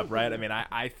perfect setup, right? I mean,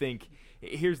 I think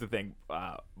here's the thing.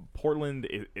 Portland,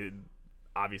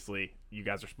 obviously, you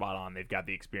guys are spot on. They've got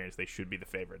the experience. They should be the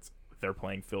favorites. They're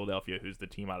playing Philadelphia, who's the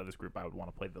team out of this group I would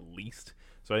want to play the least.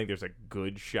 So I think there's a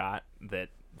good shot that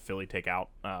Philly take out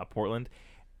Portland.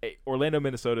 Orlando,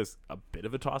 Minnesota is a bit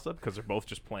of a toss-up because they're both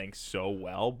just playing so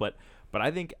well. But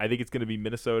I think it's going to be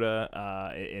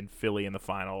Minnesota and Philly in the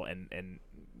final. And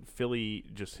Philly,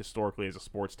 just historically as a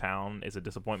sports town, is a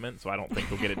disappointment. So I don't think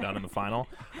they'll get it done in the final.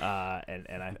 And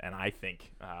I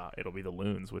think it'll be the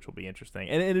Loons, which will be interesting.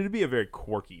 And it'd be a very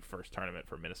quirky first tournament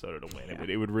for Minnesota to win.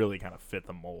 Yeah. It would really kind of fit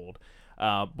the mold.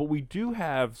 But we do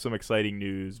have some exciting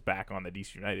news back on the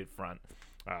DC United front.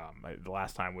 The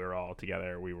last time we were all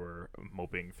together, we were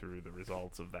moping through the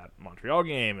results of that Montreal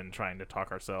game and trying to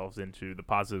talk ourselves into the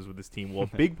positives with this team. Well,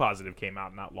 a big positive came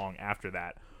out not long after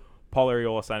that. Paul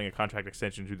Arriola signing a contract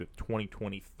extension to the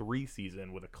 2023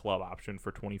 season with a club option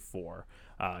for 24.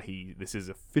 This is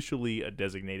officially a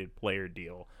designated player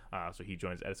deal, so he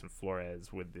joins Edison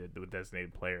Flores with the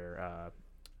designated player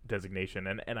designation,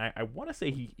 and I want to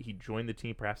say he joined the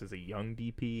team perhaps as a young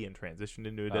DP and transitioned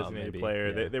into a designated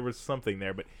player. Yeah. There was something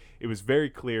there, but it was very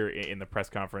clear in the press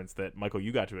conference that, Michael,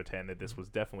 you got to attend, that this was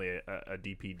definitely a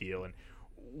DP deal. And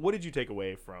what did you take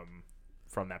away from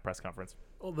that press conference?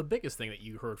 Well, the biggest thing that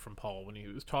you heard from Paul when he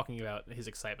was talking about his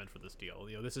excitement for this deal,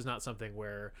 this is not something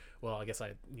where, well, I guess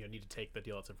I need to take the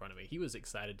deal that's in front of me. He was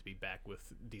excited to be back with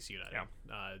DC United.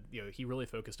 Yeah. He really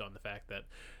focused on the fact that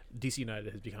DC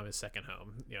United has become his second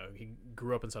home. He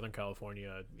grew up in Southern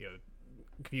California,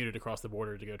 commuted across the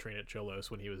border to go train at Cholos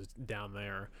when he was down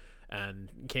there, and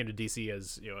came to DC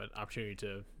as an opportunity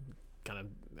to kind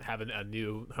of have a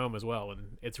new home as well,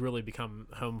 and it's really become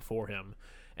home for him.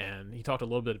 And he talked a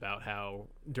little bit about how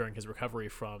during his recovery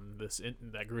from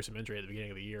that gruesome injury at the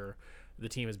beginning of the year, the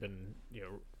team has been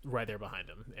right there behind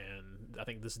him. And I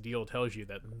think this deal tells you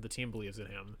that the team believes in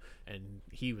him, and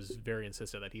he was very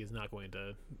insistent that he is not going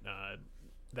to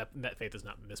that faith is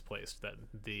not misplaced, that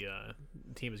the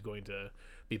team is going to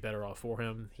be better off for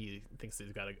him. He thinks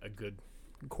he's got a good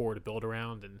core to build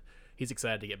around, and he's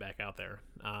excited to get back out there.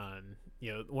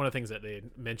 One of the things that they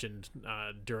mentioned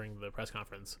during the press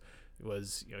conference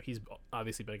was, he's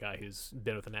obviously been a guy who's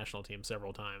been with the national team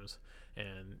several times,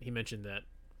 and he mentioned that,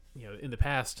 in the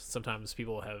past, sometimes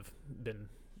people have been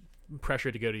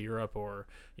pressured to go to Europe or,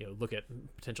 look at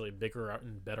potentially bigger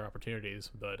and better opportunities,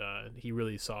 but he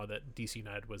really saw that DC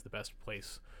United was the best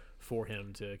place for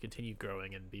him to continue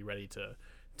growing and be ready to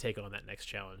take on that next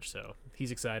challenge. So he's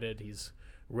excited. He's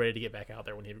ready to get back out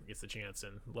there when he gets the chance,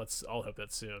 and let's all hope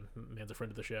that's soon. Man's a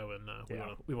friend of the show, and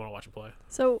we want to watch him play.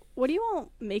 So what do you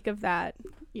all make of that?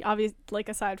 Obviously,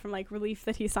 aside from relief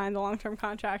that he signed the long-term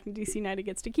contract and DC United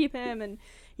gets to keep him, and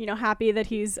happy that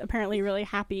he's apparently really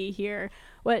happy here,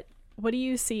 what do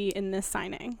you see in this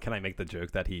signing? Can I make the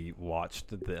joke that he watched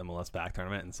the MLS back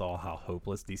tournament and saw how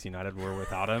hopeless DC United were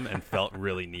without him and felt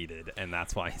really needed, and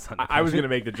that's why he's on the I was going to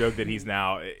make the joke that he's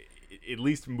now, at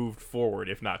least moved forward,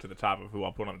 if not to the top of who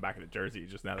I'll put on the back of the jersey,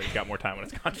 just now that he's got more time on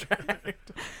his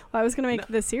contract. Well, I was going to make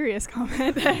the serious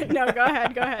comment. No, go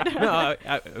ahead. No,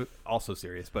 also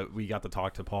serious, but we got to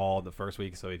talk to Paul the first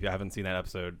week, so if you haven't seen that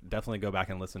episode, definitely go back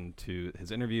and listen to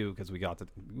his interview, because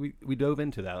we dove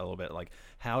into that a little bit. Like,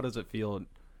 how does it feel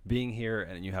being here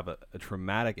and you have a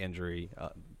traumatic injury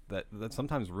that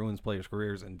sometimes ruins players'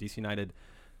 careers? And DC United,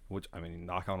 which, I mean,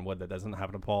 knock on wood, that doesn't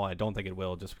happen to Paul. I don't think it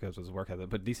will, just because of his work ethic.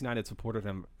 But DC United supported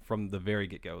him from the very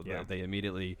get-go. Yeah. They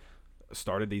immediately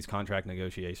started these contract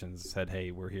negotiations, said,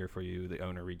 hey, we're here for you. The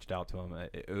owner reached out to him.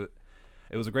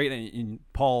 It was a great, and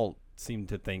Paul seemed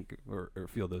to think or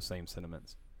feel those same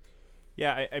sentiments.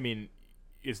 Yeah, I mean,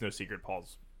 it's no secret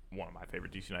Paul's one of my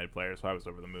favorite DC United players, so I was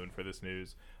over the moon for this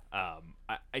news.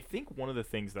 I think one of the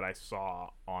things that I saw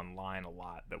online a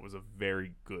lot that was a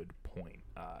very good point,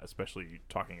 especially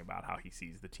talking about how he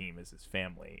sees the team as his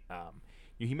family.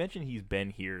 He mentioned he's been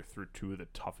here through two of the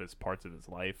toughest parts of his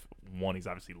life. One, he's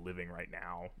obviously living right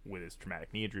now with his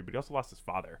traumatic knee injury, but he also lost his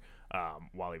father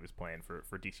while he was playing for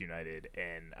DC United.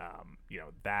 And,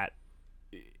 that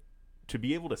to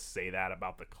be able to say that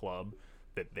about the club,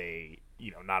 that they,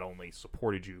 not only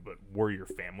supported you, but were your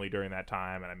family during that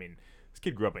time. And I mean, this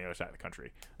kid grew up on the other side of the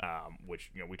country,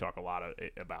 which, we talk a lot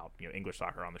about, English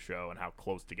soccer on the show and how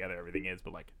close together everything is.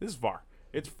 But, like, this is far.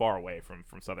 It's far away from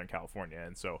Southern California.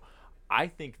 And so I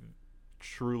think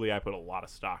truly I put a lot of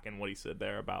stock in what he said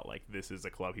there about, like, this is a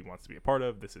club he wants to be a part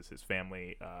of. This is his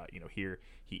family. Here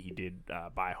he did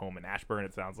buy a home in Ashburn,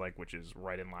 it sounds like, which is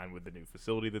right in line with the new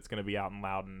facility that's going to be out in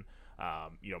Loudoun.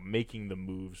 Making the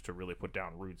moves to really put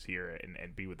down roots here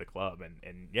and be with the club.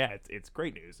 And yeah, it's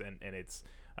great news. And it's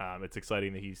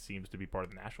exciting that he seems to be part of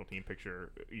the national team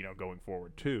picture, going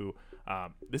forward too.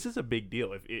 This is a big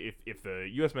deal. If the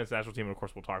U.S. men's national team, and of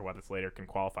course we'll talk about this later, can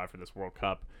qualify for this World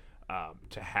Cup,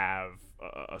 to have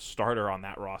a starter on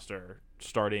that roster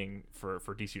starting for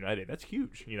DC United, that's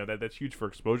huge. That's huge for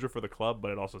exposure for the club, but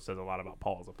it also says a lot about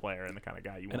Paul as a player and the kind of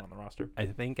guy you want on the roster. I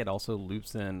think it also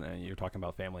loops in, you're talking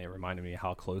about family, it reminded me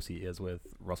how close he is with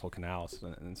Russell Canals,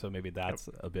 and so maybe that's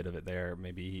a bit of it there.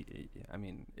 Maybe,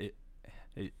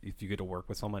 if you get to work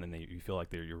with someone and you feel like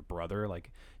they're your brother,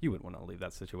 like, you wouldn't want to leave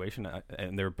that situation.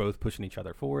 And they're both pushing each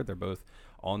other forward. They're both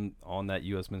on that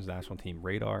U.S. men's national team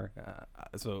radar.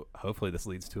 So hopefully this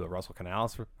leads to a Russell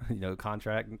Canals,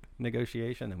 contract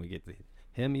negotiation, and we get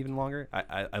him even longer.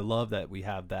 I love that we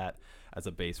have that as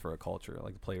a base for a culture,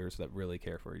 like players that really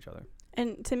care for each other.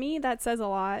 And to me, that says a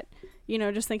lot.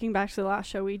 Just thinking back to the last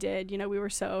show we did, we were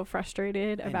so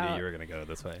frustrated about. I knew you were going to go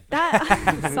this way.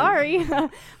 Sorry. I'm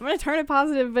going to turn it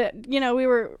positive. But, we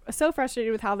were so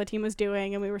frustrated with how the team was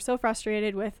doing. And we were so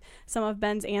frustrated with some of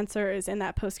Ben's answers in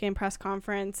that post-game press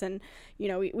conference. And,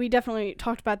 we definitely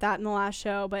talked about that in the last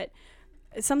show. But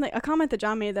a comment that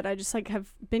John made that I just,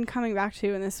 have been coming back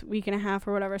to in this week and a half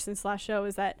or whatever since last show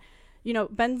is that,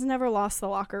 Ben's never lost the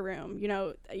locker room.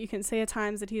 You can say at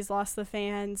times that he's lost the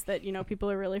fans, that, people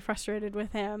are really frustrated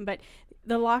with him, but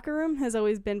the locker room has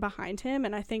always been behind him.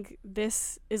 And I think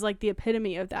this is like the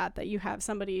epitome of that you have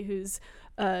somebody who's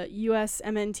a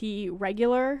USMNT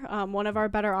regular, one of our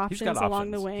better options along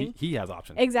the wing. He has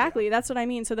options. Exactly. Yeah. That's what I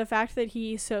mean. So the fact that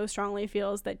he so strongly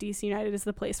feels that DC United is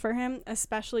the place for him,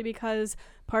 especially because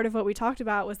part of what we talked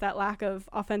about was that lack of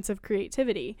offensive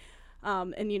creativity.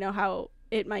 And how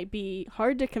it might be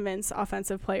hard to convince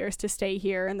offensive players to stay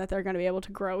here and that they're going to be able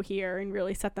to grow here and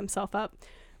really set themselves up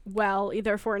well,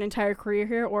 either for an entire career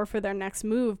here or for their next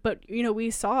move. But,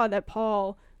 we saw that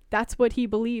Paul, that's what he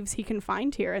believes he can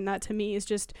find here. And that to me is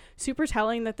just super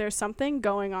telling that there's something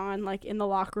going on, like in the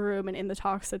locker room and in the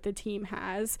talks that the team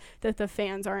has that the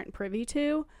fans aren't privy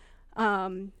to.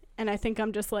 And I think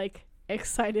I'm just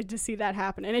excited to see that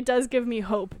happen, and it does give me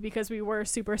hope because we were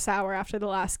super sour after the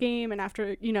last game and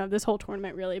after this whole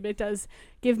tournament really, but it does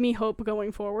give me hope going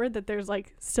forward that there's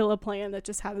still a plan that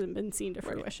just hasn't been seen to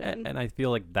fruition. And I feel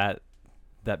like that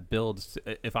builds,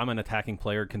 if I'm an attacking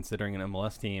player considering an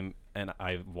MLS team and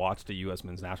I've watched a U.S.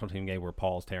 men's national team game where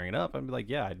Paul's tearing it up, I'd be like,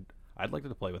 yeah, I'd like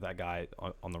to play with that guy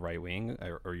on the right wing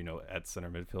or at center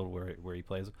midfield where he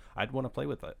plays. I'd want to play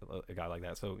with a guy like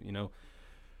that. So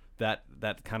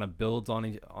that kind of builds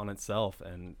on itself,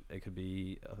 and it could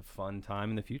be a fun time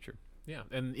in the future. Yeah,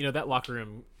 and that locker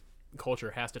room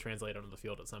culture has to translate onto the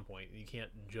field at some point. You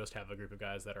can't just have a group of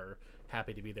guys that are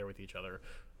happy to be there with each other.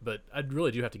 But I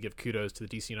really do have to give kudos to the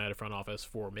DC United front office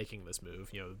for making this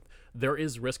move. There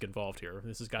is risk involved here.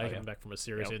 This is a guy coming back from a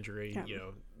serious injury.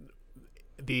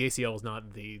 The ACL is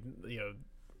not the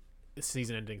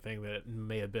season-ending thing that it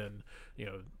may have been,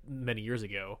 many years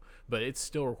ago, but it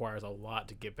still requires a lot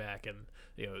to get back, and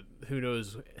who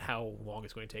knows how long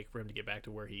it's going to take for him to get back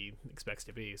to where he expects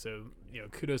to be. So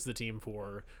kudos to the team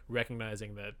for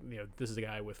recognizing that this is a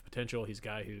guy with potential. He's a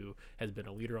guy who has been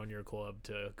a leader on your club,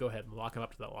 to go ahead and lock him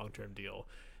up to that long-term deal.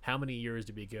 How many years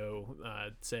did we go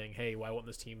saying, hey, why won't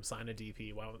this team sign a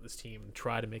DP? Why won't this team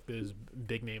try to make those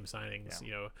big name signings?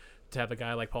 To have a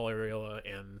guy like Paul Arriola,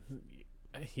 and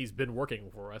he's been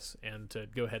working for us, and to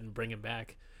go ahead and bring him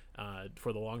back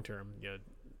for the long term,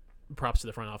 props to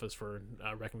the front office for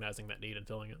recognizing that need and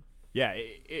filling it. Yeah,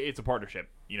 it's a partnership,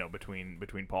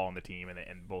 between Paul and the team, and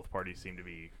both parties seem to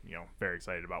be, very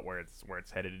excited about where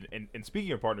it's headed. And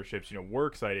speaking of partnerships, we're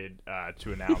excited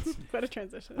to announce. What a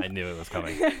transition! I knew it was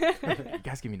coming. You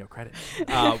guys give me no credit.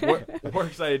 We're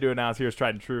excited to announce here,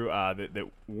 Tried and True, that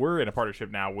we're in a partnership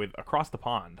now with Across the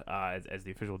Pond, as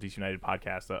the official DC United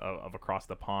podcast of Across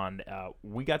the Pond.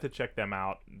 We got to check them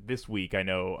out this week. I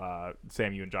know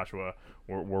Sam, you and Joshua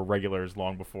were regulars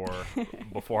long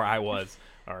before I was.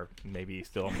 Or maybe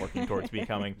still I'm working towards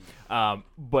becoming.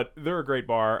 But they're a great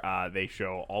bar. They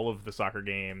show all of the soccer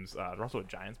games. They're also a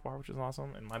Giants bar, which is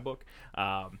awesome in my book.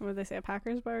 What would they say, a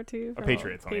Packers bar too? A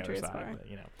Patriots on Patriots the other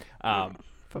side. Bar.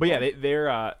 But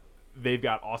yeah, they've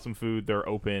got awesome food. They're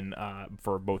open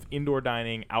for both indoor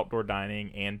dining, outdoor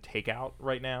dining, and takeout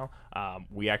right now.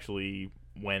 We actually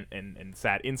went and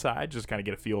sat inside, just kind of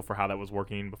get a feel for how that was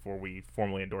working before we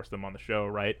formally endorsed them on the show,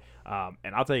 right?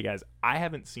 And I'll tell you guys, I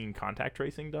haven't seen contact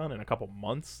tracing done in a couple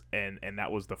months, and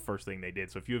that was the first thing they did.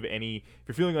 So if you're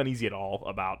feeling uneasy at all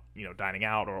about dining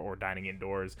out or dining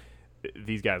indoors,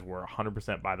 these guys were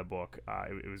 100% by the book.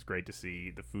 It was great to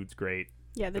see. The food's great.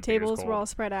 Yeah, the tables were all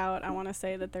spread out. I want to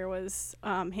say that there was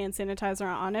hand sanitizer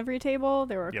on every table.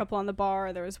 There were a couple on the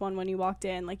bar. There was one when you walked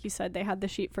in. Like you said, they had the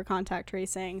sheet for contact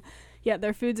tracing. Yeah,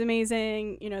 their food's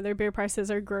amazing. Their beer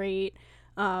prices are great.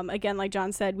 Again, like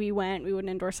John said, we wouldn't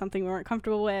endorse something we weren't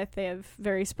comfortable with. They have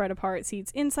very spread apart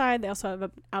seats inside. They also have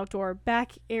an outdoor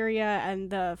back area, and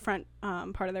the front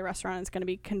part of the restaurant is going to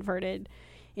be converted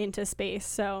into space.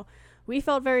 So we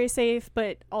felt very safe,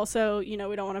 but also, we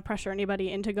don't want to pressure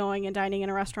anybody into going and dining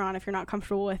in a restaurant if you're not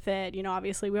comfortable with it.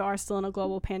 Obviously we are still in a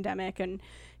global pandemic, and,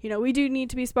 we do need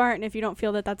to be smart. And if you don't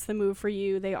feel that that's the move for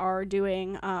you, they are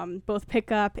doing both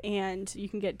pickup, and you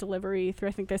can get delivery through,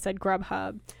 I think they said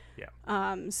Grubhub.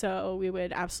 Yeah. So we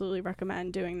would absolutely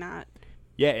recommend doing that.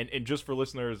 Yeah, and just for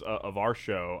listeners of our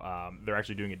show, they're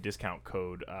actually doing a discount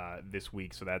code this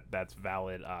week, so that's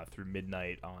valid through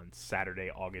midnight on Saturday,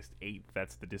 August 8th.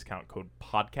 That's the discount code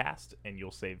PODCAST, and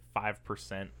you'll save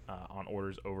 5% on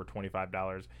orders over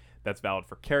 $25. That's valid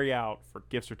for carryout, for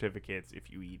gift certificates, if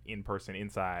you eat in-person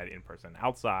inside, in-person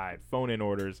outside, phone-in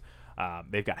orders.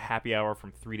 They've got happy hour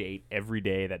from 3 to 8 every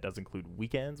day. That does include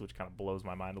weekends, which kind of blows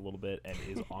my mind a little bit and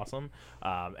is awesome.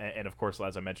 And of course,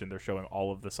 as I mentioned, they're showing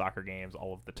all of the soccer games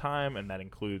all of the time, and that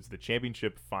includes the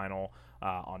championship final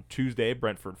on Tuesday,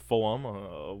 Brentford-Fulham,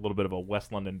 a little bit of a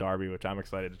West London derby, which I'm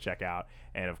excited to check out.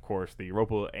 And of course, the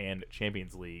Europa and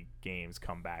Champions League games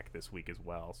come back this week as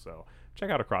well. So check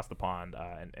out Across the Pond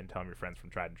and tell them your friends from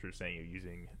Tried and True saying you're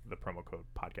using the promo code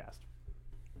podcast.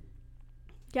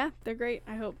 Yeah, they're great.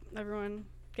 I hope everyone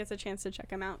gets a chance to check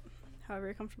them out, however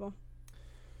you're comfortable.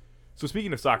 So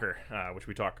speaking of soccer, which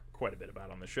we talk quite a bit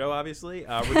about on the show, obviously,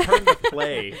 return to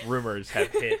play rumors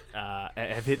have hit.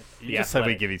 You just said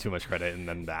we give you too much credit, and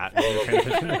then that.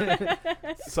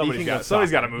 Somebody's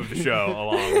got to move the show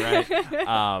along,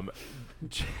 right?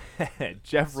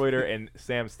 Jeff Reuter and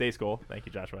Sam Stejskal. Thank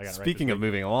you, Joshua. Speaking of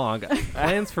moving along,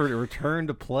 plans for return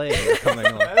to play are coming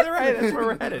along. That's right. That's where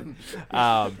we're headed.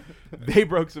 They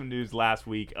broke some news last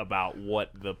week about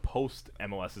what the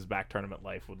post-MLS's back tournament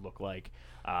life would look like.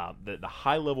 The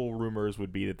high-level rumors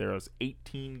would be that there was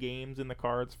 18 games in the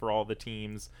cards for all the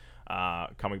teams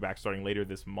coming back starting later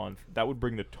this month. That would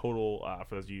bring the total,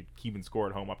 for those of you keeping score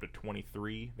at home, up to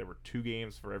 23. There were 2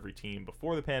 games for every team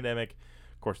before the pandemic.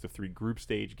 Of course, the 3 group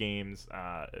stage games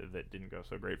that didn't go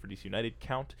so great for DC United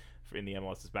count in the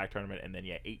MLS's back tournament, and then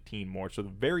 18 more. So the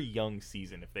very young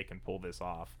season if they can pull this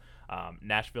off.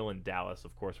 Nashville and Dallas,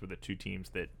 of course, were the 2 teams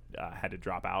that had to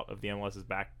drop out of the MLS's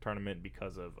back tournament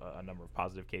because of a number of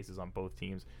positive cases on both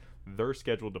teams. They're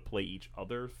scheduled to play each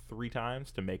other 3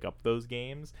 times to make up those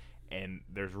games, and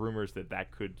there's rumors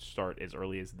that could start as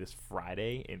early as this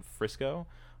Friday in Frisco.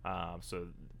 So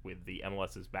with the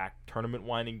MLS's back tournament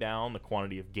winding down, the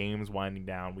quantity of games winding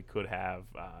down, we could have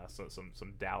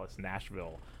some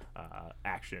Dallas-Nashville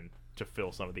action to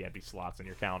fill some of the empty slots in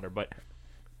your calendar. But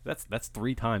that's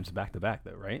 3 times back to back,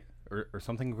 though, right? or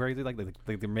something crazy like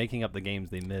they're making up the games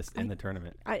they missed in the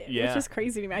tournament. It's just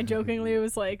crazy to me. I jokingly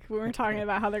was like, we weren't talking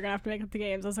about how they're gonna have to make up the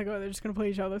games. I was like, oh, they're just gonna play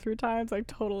each other 3 times, like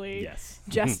totally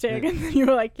jesting. And then you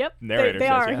were like, yep, they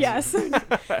are. Yes,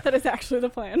 that is actually the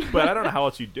plan. But I don't know how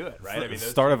else you do it, right? I mean, the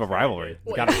start of a rivalry.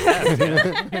 Well,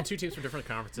 and 2 teams from different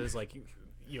conferences, like.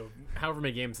 However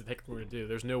many games that technically we're going to do,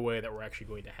 there's no way that we're actually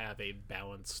going to have a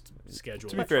balanced schedule.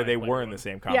 To be fair, they were in the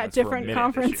same conference. Yeah, different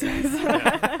conferences.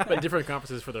 But different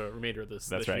conferences for the remainder of this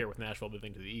year with Nashville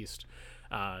moving to the East.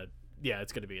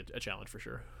 It's going to be a challenge for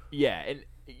sure. Yeah, and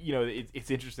it's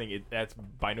interesting. That's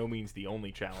by no means the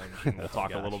only challenge. And we'll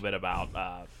talk a little bit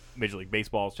about Major League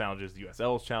Baseball's challenges, the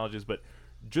USL's challenges, but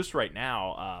just right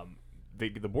now, the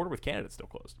border with Canada is still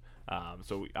closed.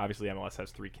 So obviously MLS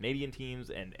has 3 Canadian teams,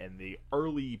 and the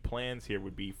early plans here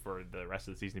would be for the rest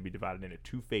of the season to be divided into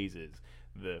 2 phases.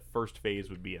 The first phase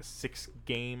would be a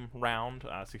 6-game round,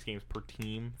 6 games per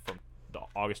team from the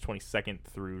August 22nd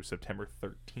through September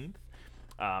 13th.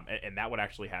 And that would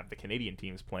actually have the Canadian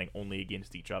teams playing only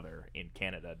against each other in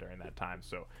Canada during that time.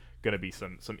 So going to be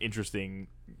some interesting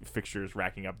fixtures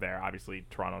racking up there. Obviously,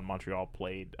 Toronto and Montreal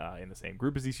played in the same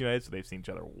group as DC United, so they've seen each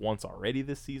other once already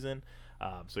this season.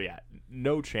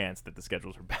 No chance that the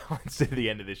schedules are balanced at the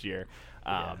end of this year.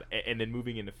 And then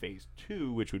moving into phase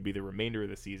 2, which would be the remainder of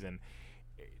the season,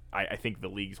 I think the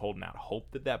league's holding out hope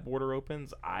that border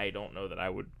opens. I don't know that I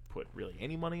would put really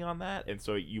any money on that, and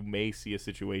so you may see a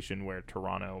situation where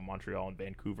Toronto, Montreal, and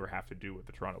Vancouver have to do what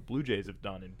the Toronto Blue Jays have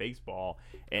done in baseball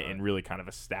and really kind of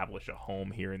establish a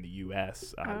home here in the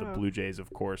U.S. The Blue Jays,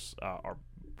 of course, are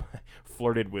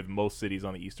flirted with most cities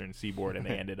on the Eastern Seaboard, and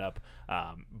they ended up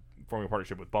forming a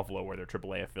partnership with Buffalo, where their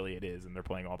AAA affiliate is, and they're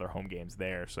playing all their home games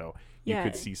there. So you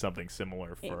could see something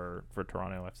similar for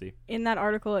Toronto FC. In that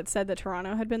article, it said that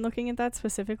Toronto had been looking at that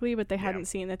specifically, but they hadn't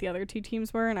seen that the other 2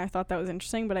 teams were, and I thought that was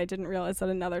interesting, but I didn't realize that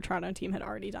another Toronto team had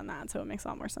already done that, so it makes a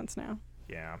lot more sense now.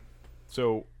 Yeah.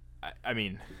 So, I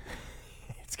mean...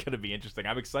 it's going to be interesting.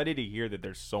 I'm excited to hear that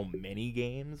there's so many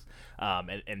games,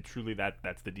 and truly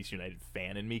that's the DC United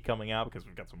fan in me coming out, because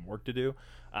we've got some work to do.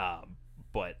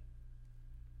 But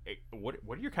what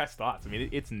are your guys' thoughts? I mean,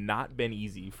 it's not been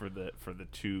easy for the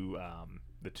 2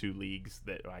 leagues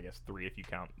that, I guess 3 if you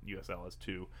count USL as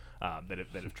 2, that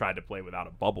have tried to play without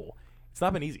a bubble. It's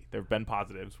not been easy. There have been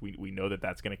positives. We know that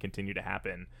that's going to continue to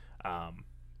happen.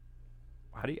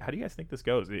 How do you guys think this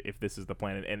goes, if this is the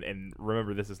plan? And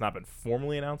remember, this has not been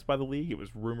formally announced by the league. It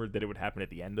was rumored that it would happen at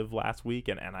the end of last week,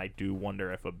 and I do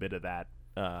wonder if a bit of that,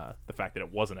 the fact that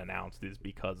it wasn't announced, is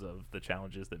because of the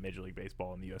challenges that Major League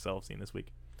Baseball and the USL have seen this week.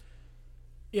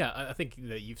 Yeah, I think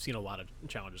that you've seen a lot of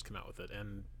challenges come out with it,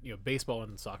 and baseball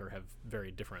and soccer have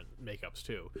very different makeups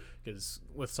too. Because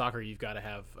with soccer, you've got to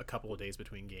have a couple of days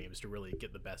between games to really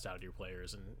get the best out of your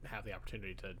players and have the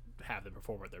opportunity to have them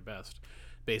perform at their best.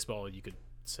 Baseball, you could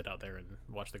sit out there and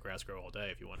watch the grass grow all day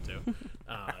if you want to,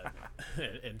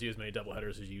 and do as many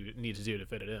doubleheaders as you need to do to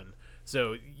fit it in.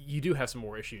 So you do have some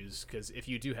more issues, because if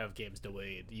you do have games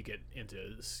delayed, you get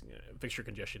into fixture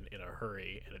congestion in a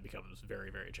hurry, and it becomes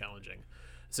very, very challenging.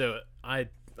 So I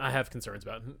have concerns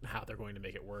about how they're going to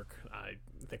make it work. I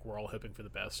think we're all hoping for the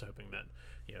best, hoping that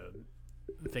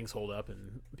things hold up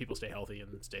and people stay healthy and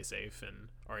stay safe and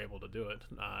are able to do it.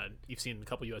 You've seen a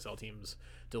couple USL teams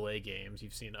delay games.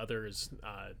 You've seen others.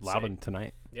 Loudoun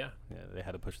tonight. Yeah, they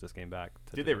had to push this game back.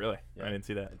 Did they really? Yeah. I didn't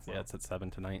see that. It's at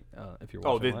 7 tonight. If you're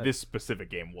watching this specific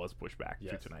game was pushed back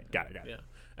to tonight. Got it. Yeah,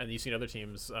 and you've seen other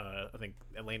teams. I think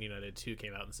Atlanta United too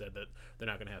came out and said that they're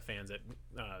not going to have fans at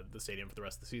the stadium for the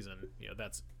rest of the season.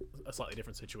 That's a slightly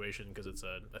different situation, because it's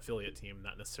an affiliate team,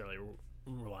 not necessarily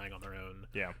relying on their own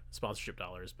sponsorship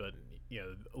dollars, but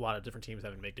a lot of different teams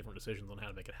having to make different decisions on how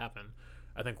to make it happen.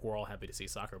 I think we're all happy to see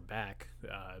soccer back,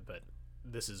 but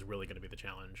this is really going to be the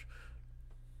challenge.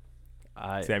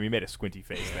 Sam, you made a squinty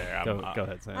face there. Go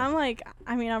ahead, Sam.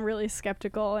 I'm really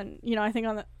skeptical, and I think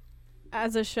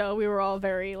as a show, we were all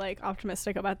very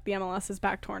optimistic about the MLS's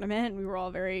back tournament, and we were all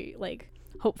very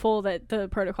hopeful that the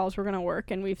protocols were going to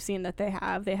work, and we've seen that they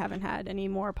haven't had any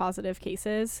more positive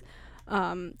cases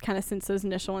kind of since those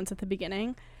initial ones at the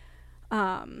beginning.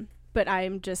 But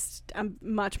I'm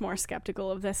much more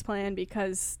skeptical of this plan,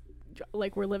 because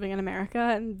we're living in America,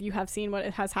 and you have seen what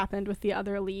has happened with the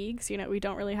other leagues. We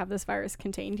don't really have this virus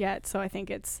contained yet. So I think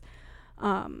it's,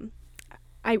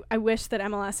 I wish that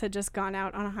MLS had just gone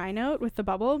out on a high note with the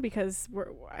bubble, because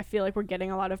I feel like we're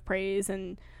getting a lot of praise.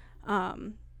 And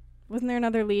wasn't there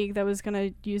another league that was going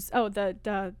to use,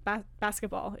 the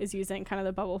basketball is using kind of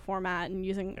the bubble format and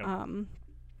using, a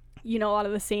lot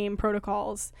of the same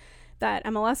protocols that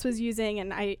MLS was using.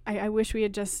 And I wish we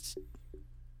had just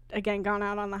again, gone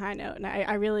out on the high note, and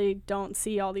I really don't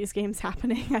see all these games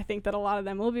happening. I think that a lot of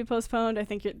them will be postponed. I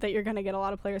think that you're going to get a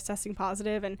lot of players testing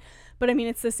positive, but I mean,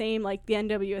 it's the same, like the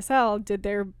NWSL did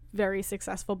their very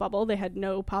successful bubble. They had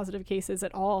no positive cases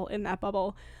at all in that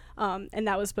bubble, and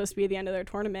that was supposed to be the end of their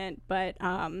tournament, but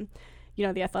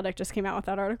The Athletic just came out with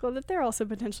that article that they're also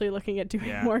potentially looking at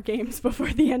doing more games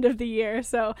before the end of the year.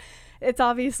 So it's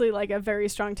obviously like a very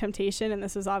strong temptation, and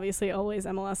this is obviously always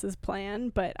MLS's plan,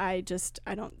 but I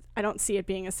don't see it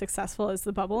being as successful as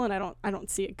the bubble, and I don't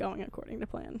see it going according to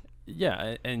plan.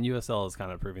 Yeah, and USL is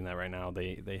kind of proving that right now.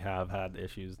 They have had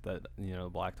issues that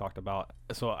Black talked about.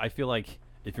 So I feel like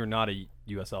if you're not a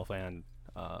USL fan,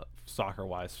 soccer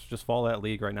wise, just follow that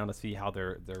league right now to see how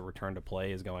their return to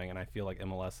play is going, and I feel like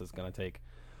MLS is going to take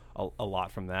a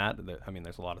lot from that. I mean,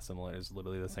 there's a lot of similarities.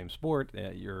 Literally the same sport,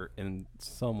 you're in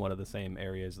somewhat of the same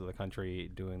areas of the country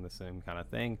doing the same kind of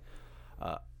thing.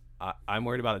 I'm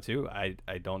worried about it too.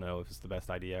 I don't know if it's the best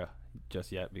idea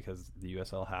just yet because the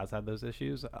USL has had those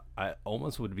issues. I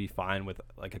almost would be fine with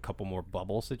like a couple more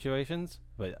bubble situations,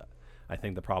 but I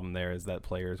think the problem there is that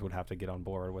players would have to get on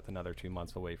board with another 2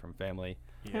 months away from family.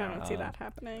 Yeah, I don't see that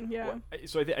happening. Yeah. Well,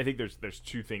 so I think there's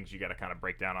two things you got to kind of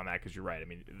break down on that, because you're right. I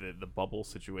mean, the bubble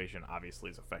situation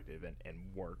obviously is effective and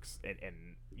works, and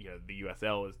the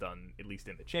USL has done, at least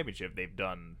in the championship, they've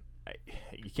done.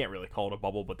 You can't really call it a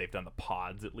bubble, but they've done the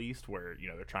pods at least, where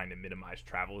they're trying to minimize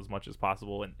travel as much as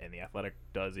possible, and the Athletic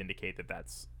does indicate that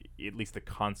that's at least the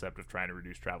concept of trying to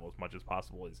reduce travel as much as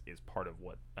possible is part of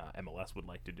what MLS would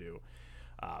like to do.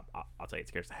 I'll tell you, it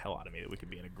scares the hell out of me that we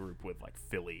could be in a group with like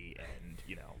Philly and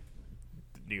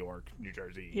New York, New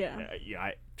Jersey,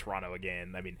 Toronto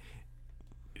again. I mean,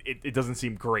 it doesn't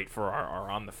seem great for our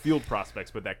on the field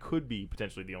prospects, but that could be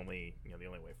potentially the only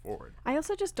way forward. I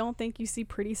also just don't think you see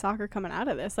pretty soccer coming out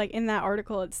of this. Like in that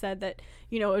article, it said that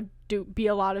it would be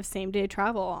a lot of same day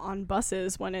travel on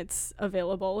buses when it's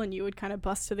available, and you would kind of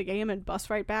bus to the game and bus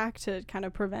right back to kind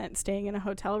of prevent staying in a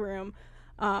hotel room.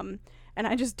 And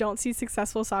I just don't see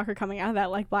successful soccer coming out of that.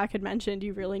 Like Black had mentioned,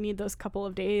 you really need those couple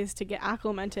of days to get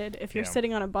acclimated. If you're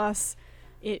sitting on a bus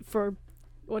for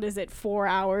 4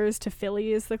 hours to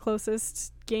Philly is the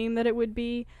closest game that it would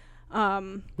be.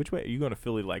 Which way are you going to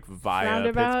Philly? Like via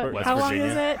roundabout? Pittsburgh, West How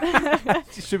Virginia? Long is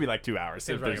it? It should be like 2 hours.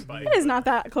 It is not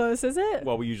that close, is it?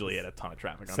 Well, we usually had a ton of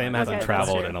traffic. Sam hasn't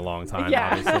traveled in a long time.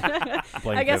 Yeah,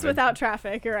 I guess without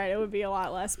traffic, you're right. It would be a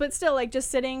lot less. But still, like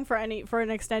just sitting for an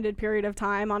extended period of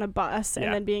time on a bus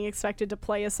and then being expected to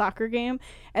play a soccer game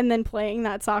and then playing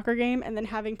that soccer game and then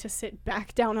having to sit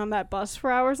back down on that bus for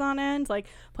hours on end. Like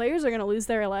players are going to lose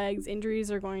their legs.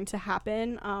 Injuries are going to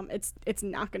happen. It's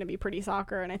not going to be pretty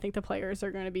soccer, and I think the players are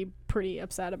going to be pretty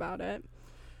upset about it.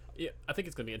 Yeah, I think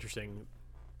it's going to be interesting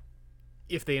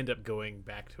if they end up going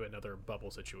back to another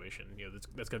bubble situation.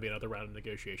 That's going to be another round of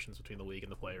negotiations between the league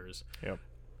and the players. Yep.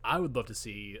 I would love to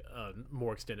see a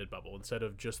more extended bubble instead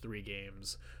of just 3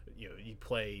 games. You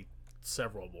play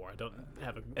several more. I don't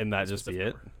have a and that just be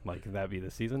it. Like could that be the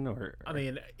season, or I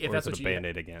mean, if or that's is what it a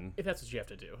Band-Aid again? If that's what you have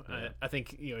to do, I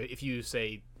think if you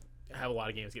say have a lot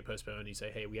of games get postponed, you say,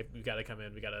 hey, we've got to come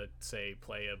in, we got to say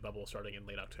play a bubble starting in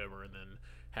late October and then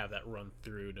have that run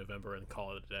through November and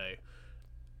call it a day.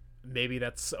 Maybe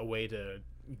that's a way to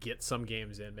get some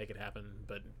games in, make it happen.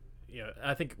 But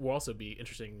I think will also be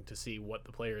interesting to see what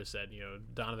the players said.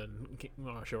 Donovan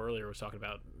on our show earlier was talking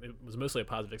about it was mostly a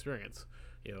positive experience.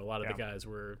 A lot of the guys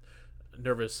were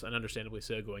nervous and understandably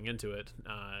so going into it,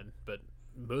 but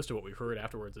most of what we've heard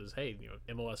afterwards is, hey,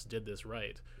 MLS did this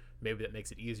right. Maybe that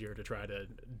makes it easier to try to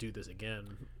do this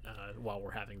again while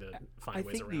we're having to find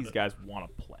ways around it. I think these guys want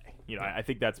to play. I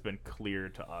think that's been clear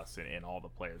to us and all the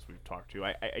players we've talked to.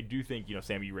 I do think,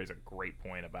 Sam, you raise a great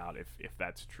point about if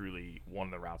that's truly one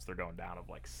of the routes they're going down of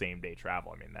like same-day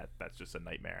travel. I mean, that's just a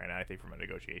nightmare. And I think from a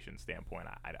negotiation standpoint,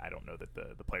 I don't know that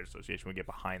the Players Association would get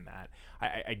behind that.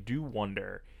 I do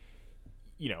wonder,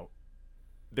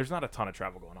 there's not a ton of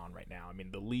travel going on right now. I mean,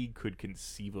 the league could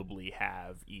conceivably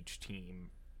have each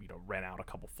team rent out a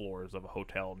couple floors of a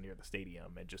hotel near the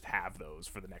stadium and just have those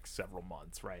for the next several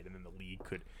months, right? And then the league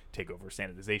could take over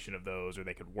sanitization of those, or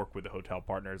they could work with the hotel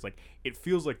partners. Like, it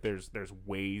feels like there's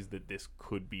ways that this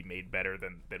could be made better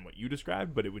than what you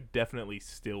described, but it would definitely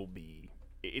still be,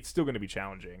 it's still going to be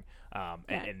challenging.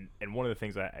 And one of the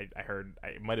things I heard,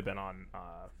 it might have been on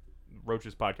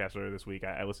Roach's podcast earlier this week.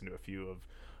 I listened to a few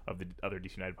of the other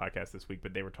DC United podcasts this week,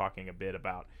 but they were talking a bit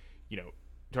about,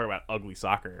 talking about ugly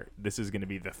soccer. This is going to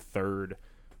be the third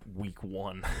week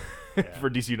 1 for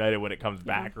DC United when it comes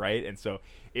back, right? And so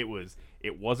it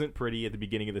wasn't pretty at the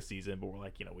beginning of the season, but we're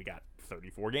like, we got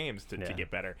 34 games to get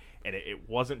better, and it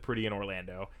wasn't pretty in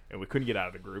Orlando, and we couldn't get out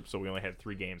of the group, so we only had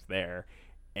 3 games there.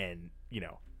 And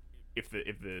if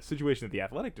the situation that the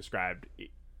Athletic described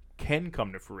can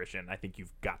come to fruition, I think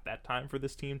you've got that time for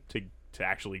this team to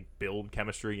actually build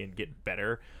chemistry and get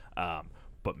better.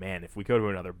 But man, if we go to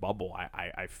another bubble,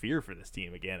 I fear for this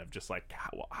team again of just like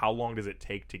how long does it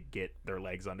take to get their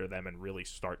legs under them and really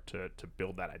start to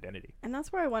build that identity. And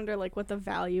that's where I wonder like what the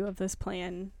value of this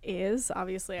plan is.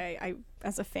 Obviously, I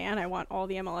as a fan, I want all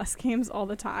the MLS games all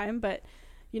the time, but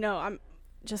I'm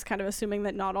just kind of assuming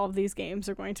that not all of these games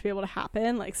are going to be able to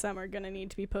happen. Like some are going to need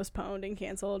to be postponed and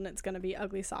canceled, and it's going to be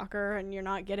ugly soccer, and you're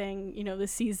not getting, the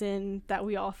season that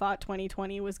we all thought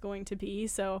 2020 was going to be.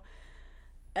 So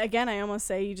again, I almost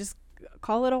say you just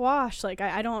call it a wash. Like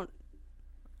I don't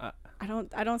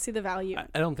see the value.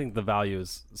 I don't think the value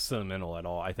is sentimental at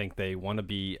all. I think they want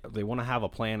to have a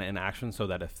plan in action so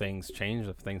that if things change,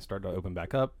 if things start to open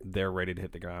back up, they're ready to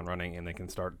hit the ground running and they can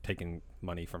start taking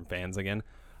money from fans again.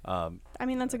 I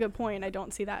mean, that's a good point. I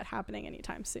don't see that happening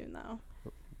anytime soon, though.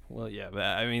 Well, yeah, but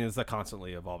I mean, it's a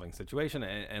constantly evolving situation,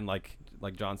 and like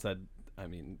John said, I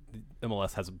mean, the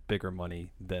MLS has bigger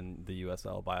money than the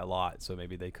USL by a lot, so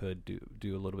maybe they could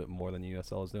do a little bit more than the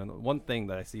USL is doing. One thing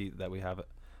that I see that we have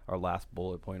our last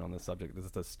bullet point on this subject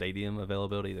is the stadium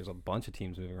availability. There's a bunch of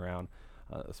teams moving around,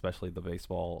 especially the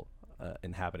baseball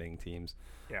inhabiting teams.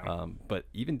 Yeah. But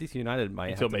even DC United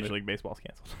might until Major League Baseball's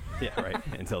canceled. Yeah, right.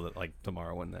 Until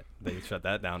tomorrow when they shut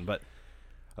that down. But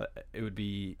it would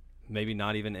be maybe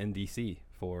not even in DC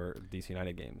for DC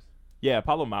United games. Yeah,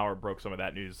 Pablo Maurer broke some of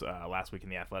that news last week in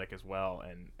The Athletic as well.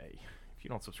 And if you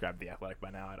don't subscribe to The Athletic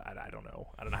by now, I don't know.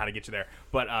 I don't know how to get you there.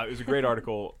 But it was a great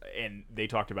article, and they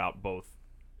talked about both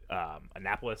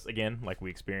Annapolis again, like we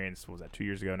experienced, what was that, 2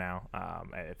 years ago now,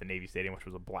 at the Navy Stadium, which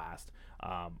was a blast,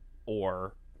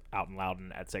 or out in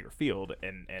Loudoun at Segra Field,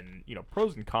 and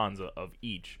pros and cons of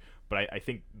each. But I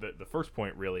think the first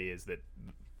point really is that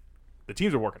the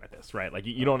teams are working at this, right? Like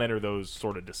you don't enter those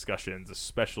sort of discussions,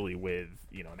 especially with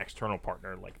an external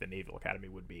partner like the Naval Academy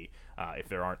would be, if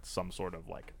there aren't some sort of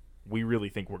like, we really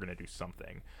think we're going to do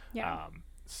something. Yeah.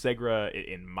 Segra,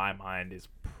 in my mind, is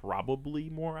probably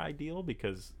more ideal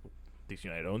because DC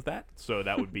United owns that, so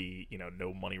that would be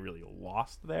no money really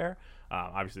lost there.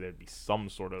 Obviously, there'd be some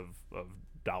sort of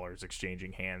dollars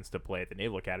exchanging hands to play at the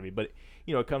Naval Academy, but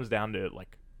it comes down to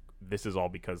like this is all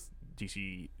because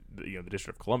DC, the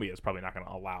District of Columbia is probably not going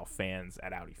to allow fans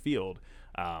at Audi Field,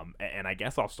 and I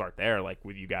guess I'll start there. Like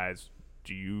with you guys,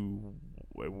 do you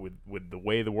with the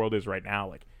way the world is right now,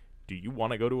 like, do you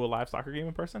want to go to a live soccer game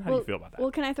in person? How do you feel about that?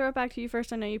 Well, can I throw it back to you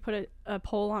first? I know you put a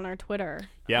poll on our Twitter.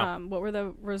 Yeah. What were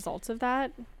the results of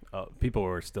that? People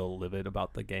were still livid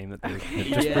about the game that they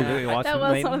just watched. That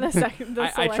was some of the second.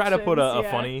 I try to put a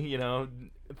funny,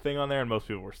 thing on there, and most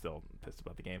people were still pissed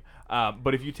about the game.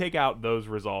 But if you take out those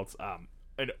results,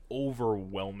 an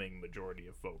overwhelming majority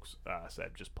of folks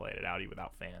said just play it at Audi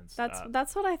without fans.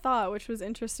 That's what I thought, which was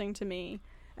interesting to me,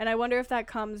 and I wonder if that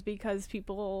comes because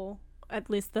people, at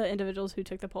least the individuals who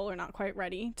took the poll, are not quite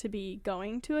ready to be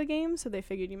going to a game, so they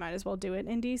figured you might as well do it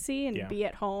in DC and be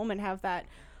at home and have that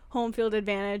home field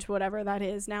advantage, whatever that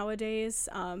is nowadays,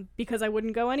 because I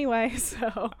wouldn't go anyway.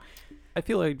 So I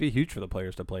feel like it'd be huge for the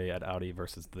players to play at Audi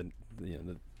versus the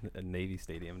Navy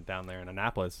Stadium down there in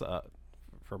Annapolis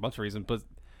for a bunch of reasons. But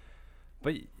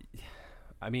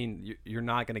I mean, you're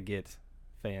not going to get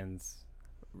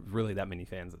really that many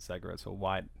fans at Segra, so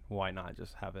why not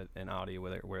just have it in Audi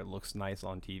where it looks nice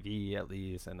on TV at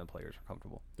least and the players are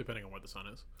comfortable, depending on where the sun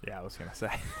is. Yeah, I was gonna say.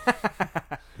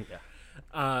 Yeah.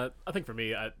 I think for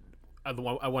me, I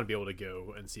want to be able to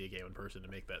go and see a game in person to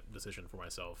make that decision for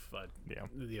myself.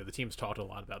 The team's talked a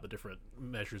lot about the different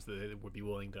measures that they would be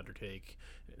willing to undertake,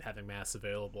 having masks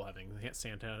available, having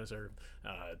sanitizer,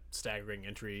 staggering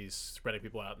entries, spreading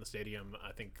people out in the stadium.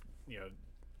 I think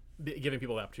giving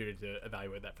people the opportunity to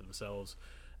evaluate that for themselves,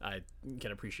 I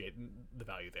can appreciate the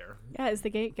value there. Yeah, is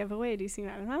the gate giveaway DC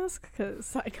United mask?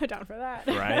 Because I go down for that.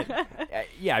 Right?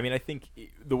 Yeah, I mean, I think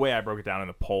the way I broke it down in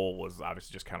the poll was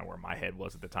obviously just kind of where my head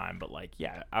was at the time. But, like,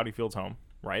 yeah, Audi Field's home,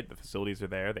 right? The facilities are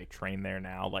there. They train there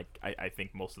now. Like, I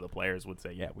think most of the players would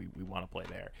say, yeah, we want to play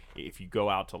there. If you go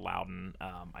out to Loudoun,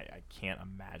 I can't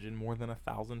imagine more than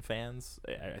 1,000 fans.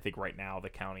 I think right now the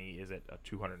county is at a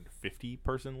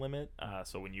 250-person limit.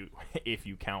 So if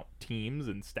you count teams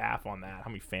and staff on that, how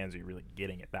many fans are you really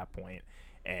getting at that point?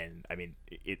 And I mean,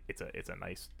 it's a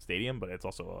nice stadium, but it's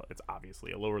also it's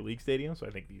obviously a lower league stadium. So I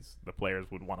think the players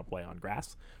would want to play on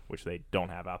grass, which they don't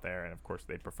have out there, and of course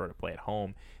they'd prefer to play at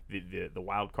home. The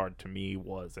wild card to me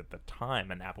was at the time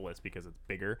Annapolis, because it's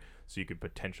bigger, so you could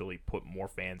potentially put more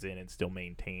fans in and still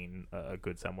maintain a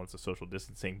good semblance of social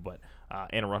distancing. But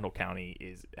Anne Arundel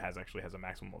County has a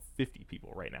maximum of 50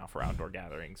 people right now for outdoor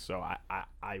gatherings. So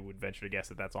I would venture to guess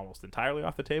that that's almost entirely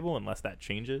off the table unless that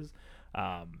changes.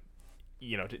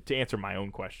 To answer my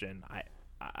own question,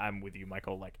 I'm with you,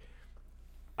 Michael. Like,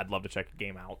 I'd love to check the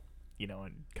game out,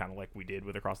 and kind of like we did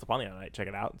with Across the Pond the other night, check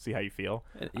it out and see how you feel.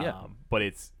 Yeah. But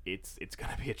it's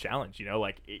gonna be a challenge,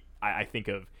 I think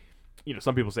of,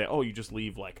 some people say, oh, you just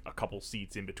leave like a couple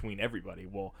seats in between everybody.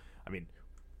 Well, I mean,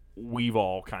 we've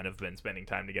all kind of been spending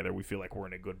time together. We feel like we're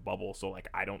in a good bubble, so like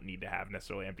I don't need to have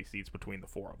necessarily empty seats between the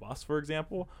four of us, for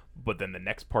example. But then the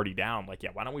next party down, like,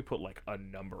 yeah, why don't we put like a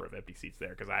number of empty seats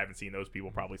there? Because I haven't seen those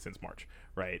people probably since March,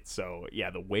 right? So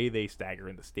yeah, the way they stagger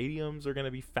in the stadiums are going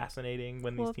to be fascinating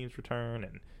when these teams return.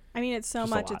 And I mean, it's so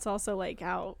much. It's also like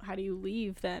how do you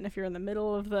leave then if you're in the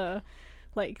middle of the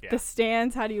the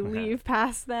stands? How do you leave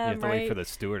past them? You have to wait for the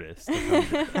stewardess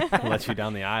to come let you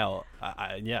down the aisle.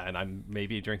 And I'm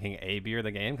maybe drinking a beer of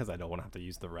the game because I don't want to have to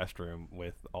use the restroom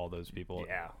with all those people.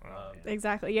 Yeah.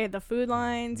 Exactly. Yeah, the food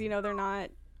lines, they're not.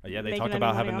 Yeah, they talked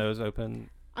about having those open.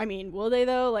 I mean, will they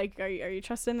though? Like, are you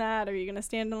trusting that? Are you going to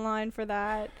stand in line for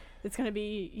that? It's going to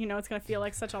be, it's going to feel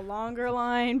like such a longer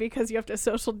line because you have to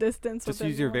social distance. Just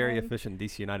use your very efficient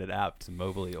DC United app to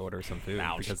mobilely order some food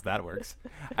because that works.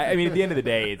 I mean, at the end of the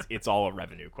day, it's all a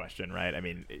revenue question, right? I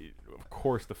mean, of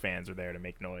course the fans are there to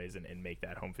make noise and make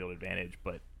that home field advantage,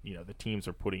 but, the teams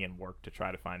are putting in work to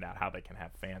try to find out how they can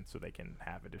have fans so they can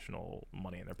have additional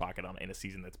money in their pocket in a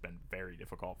season that's been very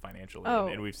difficult financially,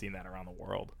 and we've seen that around the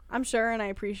world. I'm sure, and I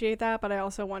appreciate that, but I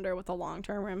also wonder what the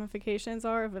long-term ramifications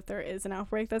are if there is an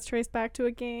outbreak that's traced back to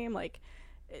a game. I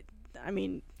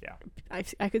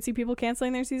could see people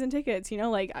canceling their season tickets.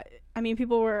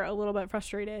 People were a little bit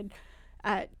frustrated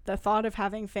at the thought of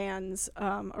having fans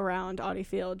around Audi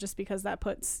Field, just because that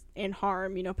puts in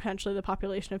harm, potentially the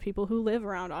population of people who live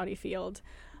around Audi Field.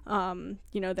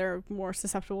 They're more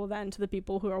susceptible then to the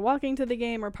people who are walking to the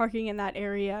game or parking in that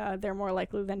area. They're more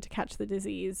likely then to catch the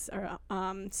disease.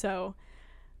 So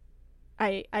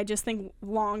I just think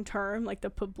long term, like the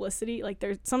publicity, like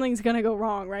something's going to go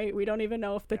wrong, right? We don't even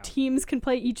know if the teams can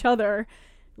play each other,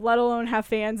 let alone have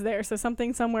fans there. So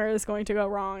something somewhere is going to go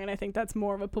wrong. And I think that's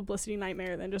more of a publicity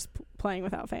nightmare than just playing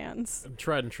without fans.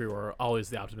 Tried and true are always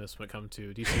the optimists when it comes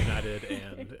to DC United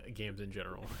and games in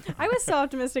general. I was so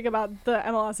optimistic about the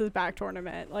MLS's back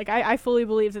tournament. Like I fully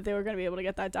believed that they were going to be able to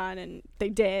get that done, and they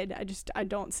did. I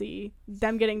don't see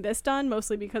them getting this done,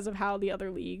 mostly because of how the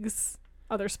other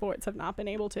sports have not been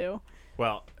able to.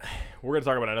 Well, we're going to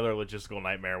talk about another logistical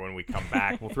nightmare when we come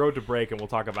back. We'll throw it to break, and we'll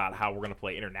talk about how we're going to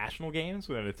play international games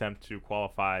with an attempt to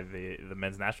qualify the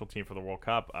men's national team for the World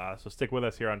Cup. So stick with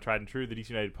us here on Tried and True, the DC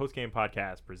United postgame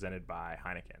podcast presented by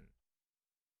Heineken.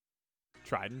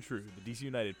 Tried and True, the DC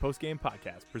United postgame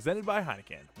podcast presented by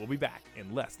Heineken. We'll be back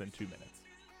in less than 2 minutes.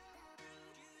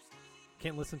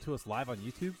 Can't listen to us live on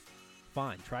YouTube?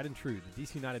 Find Tried and True, the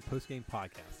DC United postgame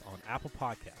podcast on Apple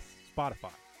Podcasts, Spotify,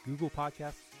 Google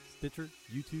Podcasts, Stitcher,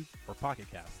 YouTube, or Pocket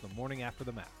Casts the morning after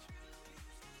the match.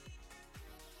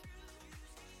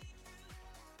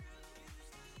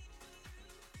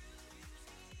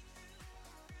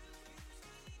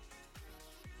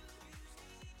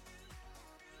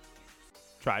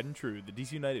 Tried and True, the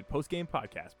DC United postgame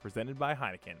podcast presented by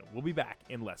Heineken. We'll be back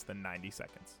in less than 90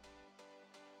 seconds.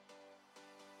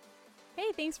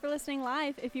 Hey, thanks for listening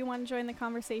live. If you want to join the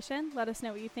conversation, let us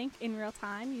know what you think in real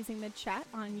time using the chat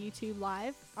on YouTube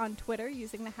Live, on Twitter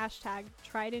using the hashtag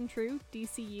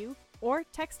TriedAndTrueDCU, or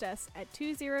text us at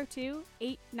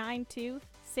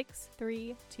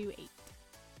 202-892-6328.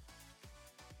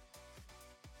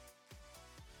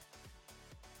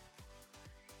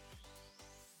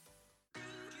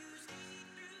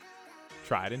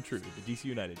 Tried and True, the DC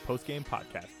United postgame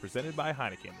podcast presented by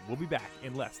Heineken. We'll be back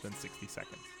in less than 60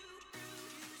 seconds.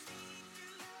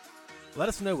 Let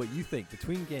us know what you think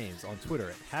between games on Twitter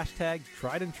at hashtag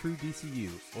TriedAndTrueDCU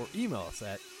or email us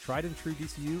at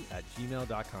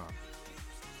triedandtruedcu@gmail.com.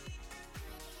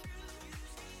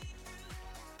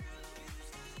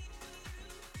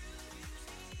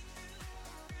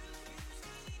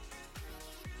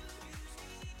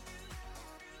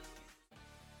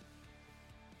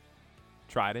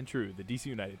 Tried and True, the DC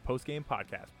United postgame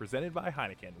podcast presented by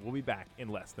Heineken. We'll be back in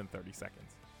less than 30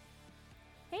 seconds.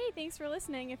 Hey, thanks for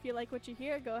listening. If you like what you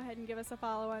hear, go ahead and give us a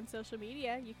follow on social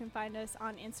media. You can find us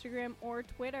on Instagram or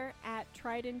Twitter at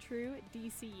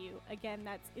TriedAndTrueDCU. Again,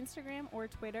 that's Instagram or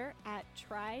Twitter at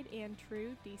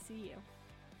TriedAndTrueDCU.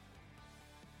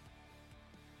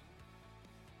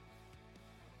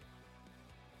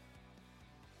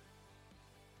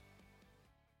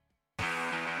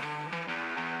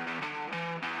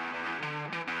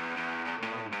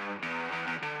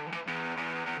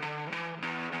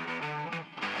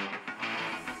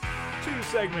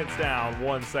 Segments down,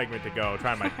 one segment to go.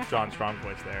 Trying my John Strong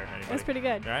voice there. Anybody? That's pretty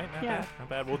good. Right? Not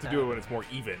bad. We'll have to do it when it's more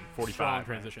even. 45. Strong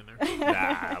transition there.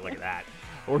 Look at that.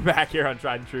 We're back here on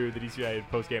Tried and True, the DC United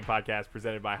postgame podcast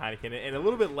presented by Heineken, and a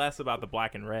little bit less about the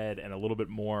black and red and a little bit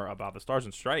more about the Stars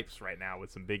and Stripes right now with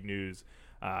some big news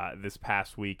this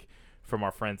past week from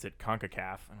our friends at CONCACAF.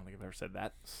 I don't think I've ever said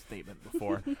that statement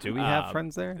before. Do we have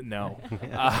friends there? No.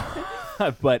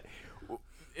 But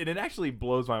it actually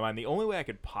blows my mind. The only way I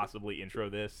could possibly intro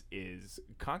this is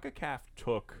CONCACAF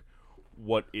took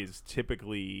what is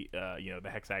typically, the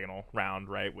hexagonal round,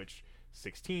 right, which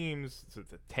 6 teams, so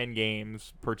it's 10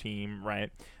 games per team,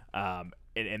 right?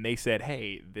 And they said,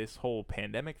 hey, this whole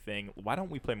pandemic thing, why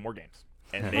don't we play more games?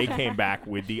 And they came back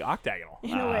with the octagonal.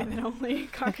 In a way that only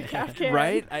CONCACAF can.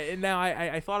 Right?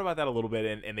 I thought about that a little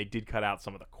bit, and they did cut out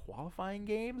some of the qualifying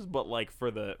games, but like for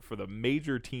the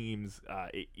major teams,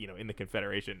 in the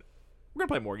Confederation, we're going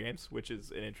to play more games, which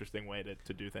is an interesting way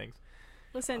to do things.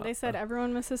 Listen, they said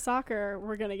everyone misses soccer.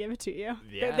 We're going to give it to you.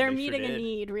 Yeah, they're meeting a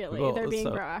need, really. Well, they're being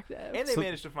proactive. And they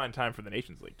managed to find time for the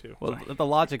Nations League, too. Well, the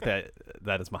logic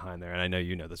that is behind there, and I know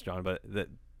you know this, John, but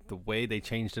the way they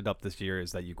changed it up this year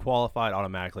is that you qualified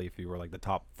automatically if you were like the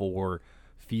top 4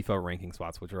 FIFA ranking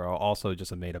spots, which are also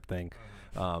just a made-up thing.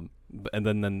 And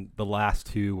then the last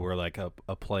 2 were like a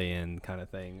play-in kind of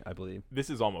thing, I believe. This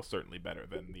is almost certainly better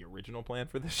than the original plan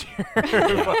for this year.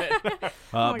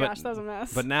 Oh my gosh, that was a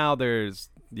mess. But now there's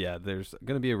going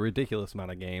to be a ridiculous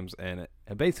amount of games, and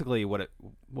basically what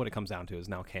it comes down to is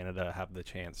now Canada have the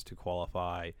chance to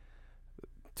qualify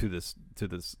to this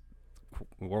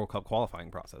World Cup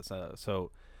qualifying process.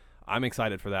 So I'm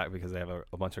excited for that because they have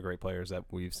a bunch of great players that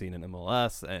we've seen in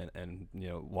MLS and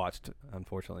watched,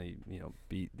 unfortunately,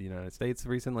 beat the United States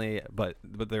recently, but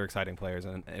they're exciting players,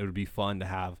 and it would be fun to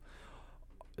have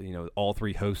all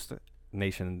 3 host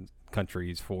nation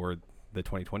countries for the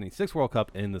 2026 World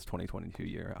Cup in this 2022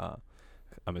 year.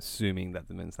 I'm assuming that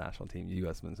the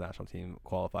U.S. men's national team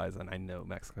qualifies, and I know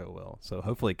Mexico will. So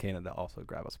hopefully Canada also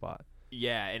grab a spot.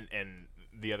 Yeah, and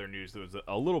the other news that was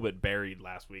a little bit buried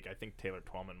last week, I think Taylor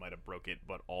Twellman might have broke it,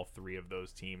 but all 3 of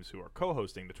those teams who are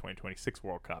co-hosting the 2026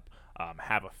 World Cup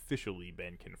have officially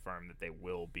been confirmed that they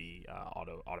will be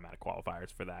automatic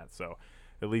qualifiers for that. So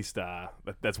at least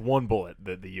that's one bullet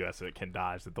that the U.S. can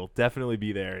dodge, that they'll definitely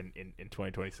be there in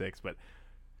 2026. But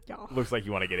looks like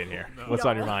you want to get in here. No. What's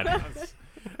on your mind?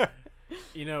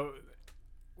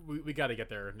 We got to get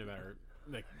there no matter.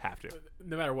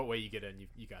 No matter what way you get in,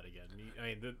 you got to get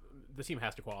in. The team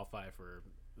has to qualify for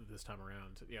this time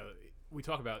around. We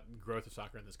talk about growth of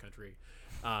soccer in this country,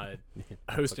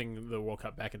 hosting the World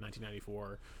Cup back in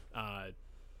 1994,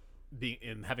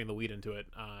 and having the lead into it.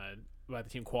 By the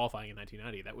team qualifying in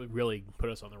 1990, that would really put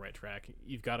us on the right track.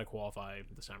 You've got to qualify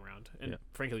this time around, and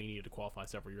frankly, you needed to qualify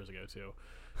several years ago too.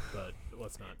 But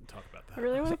let's not talk about that. I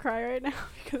really want to cry right now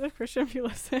because of Christian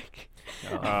Pulisic. I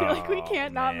feel like we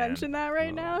can't not mention that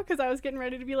right now because I was getting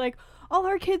ready to be like, all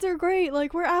our kids are great.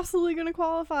 Like, we're absolutely going to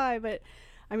qualify. But,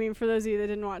 I mean, for those of you that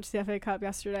didn't watch the FA Cup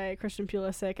yesterday, Christian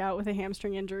Pulisic out with a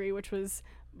hamstring injury, which was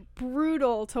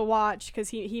brutal to watch because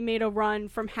he made a run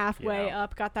from halfway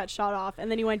up, got that shot off, and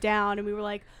then he went down, and we were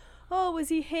like, oh, was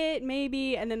he hit?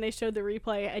 Maybe. And then they showed the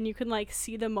replay, and you can like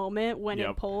see the moment when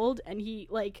it pulled, and he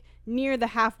like near the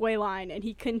halfway line, and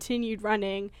he continued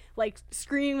running, like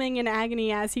screaming in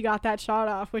agony as he got that shot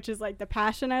off, which is like the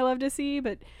passion I love to see.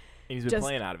 But and he's been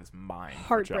playing out of his mind.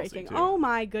 Heartbreaking. Oh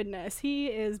my goodness,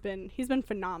 he's been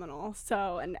phenomenal.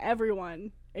 So, and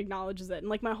everyone acknowledges it, and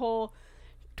like my whole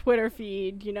Twitter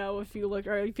feed, if you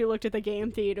looked at the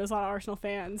game feed, it was a lot of Arsenal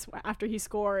fans after he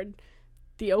scored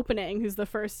the opening, who's the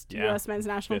first U.S. men's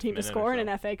national team to score in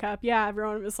an FA Cup. Yeah,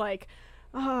 everyone was like,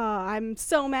 I'm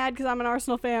so mad because I'm an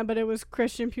Arsenal fan, but it was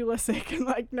Christian Pulisic, and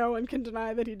like no one can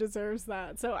deny that he deserves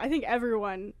that. So I think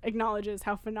everyone acknowledges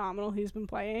how phenomenal he's been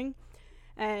playing.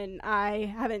 And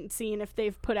I haven't seen if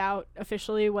they've put out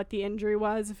officially what the injury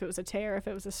was, if it was a tear, if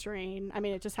it was a strain. I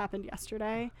mean, it just happened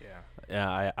yesterday.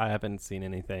 Yeah, I haven't seen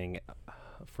anything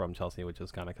from Chelsea, which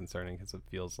is kind of concerning because it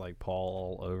feels like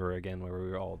Paul all over again, where we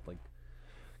were all like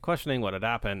questioning what had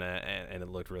happened, and it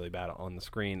looked really bad on the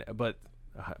screen. But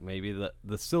maybe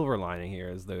the silver lining here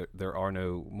is there are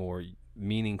no more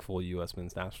meaningful U.S.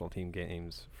 men's national team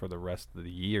games for the rest of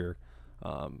the year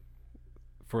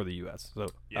for the U.S. So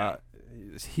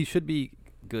he should be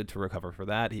good to recover for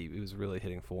that. He was really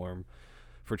hitting form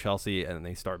for Chelsea, and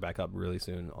they start back up really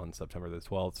soon on September the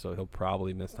 12th, so he'll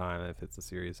probably miss time if it's a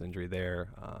serious injury there.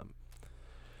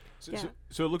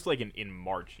 So it looks like in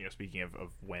March, speaking of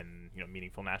when,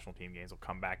 meaningful national team games will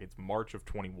come back, it's March of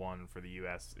 21 for the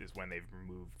U.S. is when they've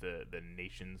removed the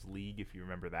Nations League, if you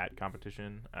remember that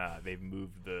competition. They've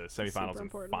moved the semifinals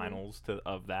and finals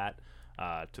of that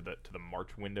to the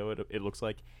March window, it looks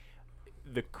like.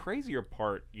 The crazier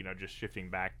part, just shifting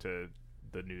back to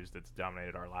the news that's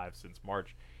dominated our lives since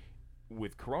March,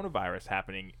 with coronavirus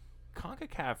happening,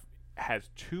 CONCACAF has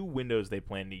 2 windows they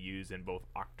plan to use in both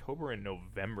October and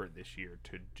November this year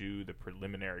to do the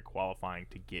preliminary qualifying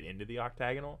to get into the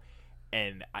octagonal.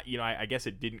 And I guess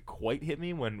it didn't quite hit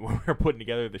me when we were putting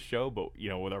together the show, but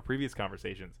with our previous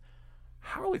conversations,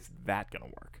 how is that going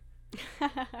to work?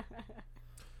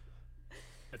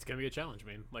 It's going to be a challenge.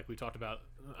 I mean, like we talked about,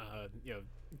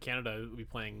 Canada will be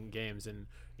playing games, and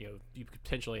you could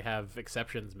potentially have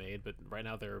exceptions made, but right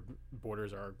now their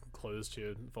borders are closed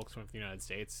to folks from the United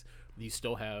States. You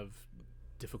still have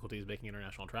difficulties making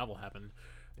international travel happen.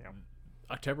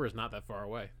 October is not that far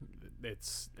away.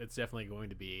 It's definitely going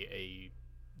to be a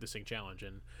distinct challenge,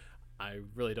 and I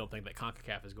really don't think that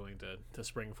CONCACAF is going to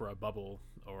spring for a bubble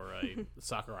or a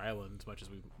soccer island as much as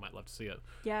we might love to see it.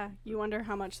 Yeah, you wonder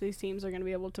how much these teams are going to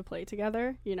be able to play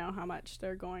together, how much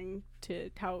they're going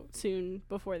to, how soon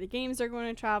before the games they're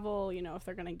going to travel, if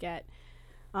they're going to get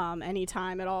any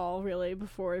time at all really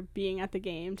before being at the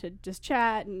game to just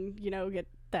chat and, get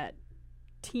that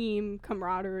team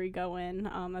camaraderie going.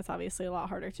 That's obviously a lot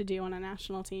harder to do on a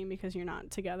national team because you're not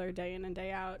together day in and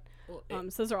day out.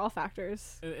 Well, so those are all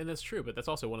factors. And that's true, but that's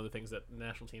also one of the things that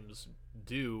national teams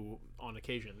do on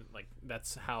occasion. Like,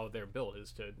 that's how they're built,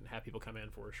 is to have people come in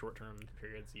for short-term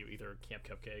periods, either Camp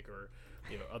Cupcake or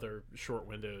other short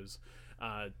windows.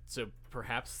 So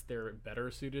perhaps they're better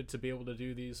suited to be able to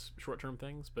do these short-term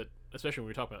things, but especially when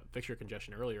we talked about fixture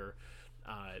congestion earlier,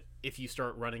 if you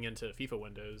start running into FIFA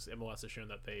windows, MLS has shown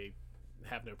that they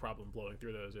have no problem blowing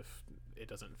through those if it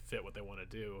doesn't fit what they want to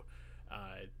do.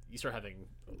 You start having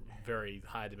very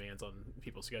high demands on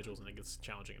people's schedules, and it gets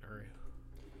challenging in a hurry.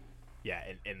 Yeah,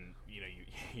 and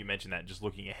you mentioned that, just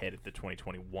looking ahead at the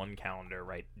 2021 calendar,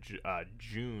 right?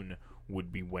 June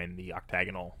would be when the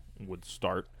octagonal would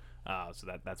start. So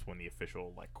that's when the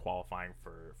official qualifying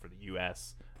for the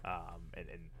U.S. And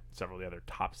several of the other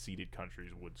top seeded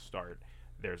countries would start.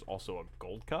 There's also a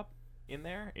Gold Cup in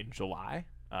there in July,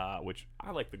 which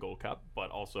I like the Gold Cup, but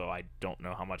also I don't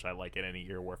know how much I like it in a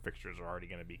year where fixtures are already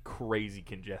going to be crazy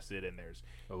congested, and there's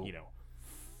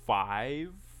 5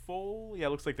 full. Yeah, it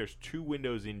looks like there's 2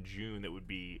 windows in June that would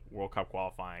be World Cup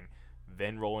qualifying,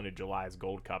 then roll into July's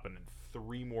Gold Cup, and then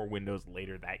 3 more windows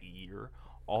later that year,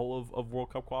 all of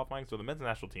World Cup qualifying. So the men's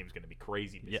national team is going to be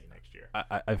crazy busy next year.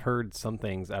 I've heard some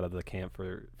things out of the camp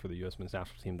for the U.S. men's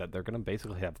national team that they're going to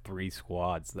basically have 3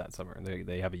 squads that summer.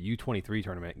 They have a U23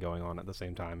 tournament going on at the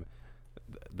same time.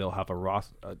 They'll have a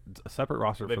separate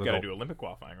roster. They've got to do Olympic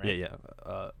qualifying, right?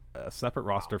 Yeah. A separate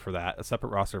roster for that, a separate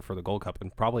roster for the Gold Cup,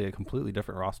 and probably a completely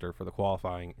different roster for the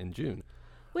qualifying in June.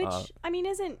 Which,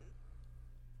 isn't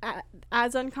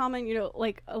as uncommon,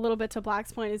 like a little bit to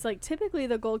Black's point, is typically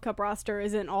the Gold Cup roster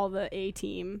isn't all the A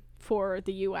team for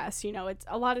the U.S. It's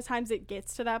a lot of times it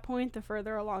gets to that point the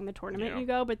further along the tournament you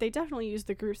go, but they definitely use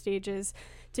the group stages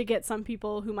to get some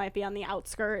people who might be on the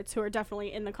outskirts, who are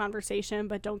definitely in the conversation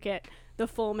but don't get the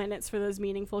full minutes for those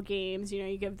meaningful games.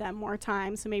 You give them more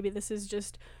time, so maybe this is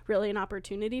just really an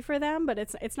opportunity for them, but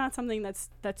it's not something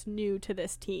that's new to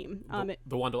this team.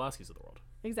 The Wondolowskis of the world.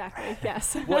 Exactly.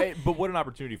 Yes. But what an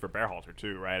opportunity for Berhalter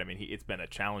too, right? I mean, it's been a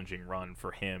challenging run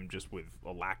for him, just with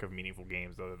a lack of meaningful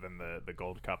games other than the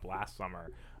Gold Cup last summer.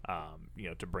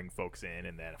 To bring folks in,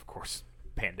 and then of course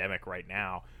pandemic right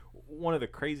now. One of the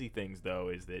crazy things though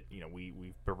is that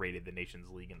we've berated the Nations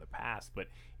League in the past, but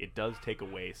it does take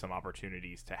away some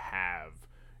opportunities to have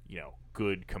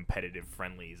good competitive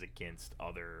friendlies against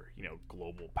other,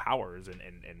 global powers.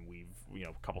 And we've,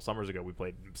 a couple summers ago, we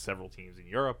played several teams in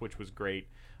Europe, which was great.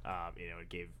 It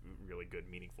gave really good,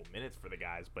 meaningful minutes for the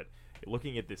guys. But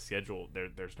looking at this schedule,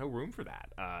 there's no room for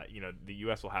that. The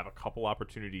U.S. will have a couple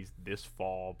opportunities this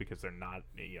fall because they're not,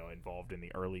 involved in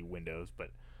the early windows,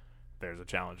 but there's a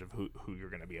challenge of who you're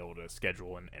going to be able to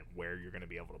schedule and where you're going to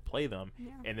be able to play them.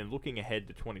 Yeah. And then looking ahead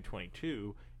to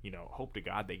 2022, hope to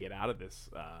God they get out of this,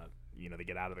 they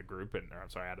get out of the group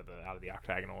out of the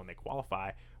octagonal and they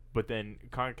qualify. But then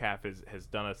CONCACAF has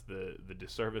done us the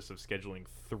disservice of scheduling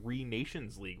 3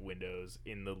 Nations League windows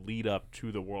in the lead up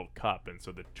to the World Cup. And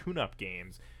so the tune-up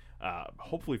games,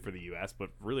 hopefully for the U.S., but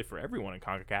really for everyone in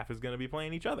CONCACAF, is going to be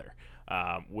playing each other,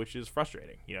 which is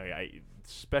frustrating.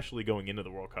 Especially going into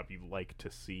the World Cup, you like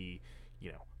to see,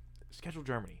 schedule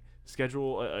Germany.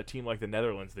 Schedule a team like the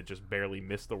Netherlands that just barely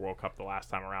missed the World Cup the last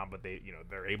time around, but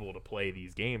they're able to play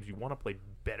these games. You want to play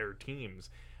better teams.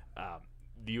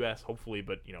 The U.S. hopefully,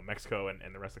 but Mexico and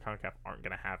the rest of CONCACAF aren't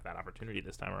going to have that opportunity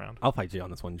this time around. I'll fight you on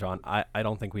this one, John. I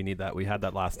don't think we need that. We had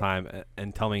that last time,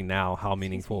 and tell me now how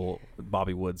meaningful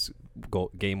Bobby Wood's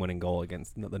game-winning goal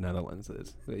against the Netherlands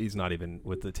is. He's not even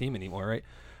with the team anymore, right?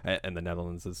 And the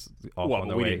Netherlands is off on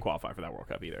their way. We didn't qualify for that World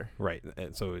Cup either. Right.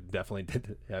 And so it definitely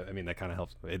did. I mean, that kind of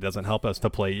helps. It doesn't help us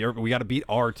to play. We got to beat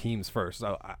our teams first.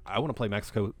 So I want to play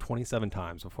Mexico 27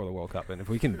 times before the World Cup. And if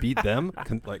we can beat them,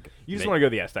 you just want to go to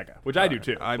the Azteca, which I do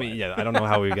too. I mean, yeah, I don't know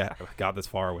how we got this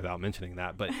far without mentioning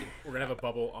that. But we're going to have a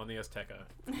bubble on the Azteca.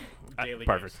 Daily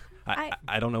perfect.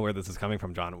 I don't know where this is coming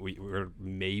from, John. We're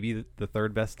maybe the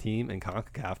third best team in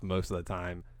CONCACAF most of the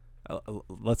time.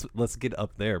 Let's get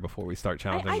up there before we start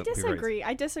challenging. I disagree.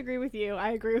 I disagree with you. I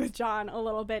agree with John a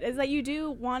little bit. Is that you do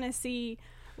want to see?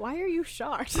 Why are you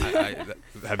shocked?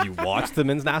 Have you watched the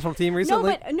men's national team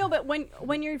recently? No, but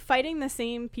when you're fighting the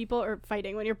same people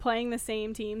when you're playing the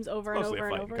same teams over and over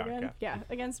and over again,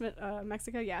 against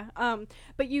Mexico,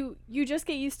 but you just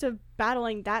get used to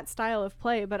battling that style of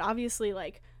play. But obviously,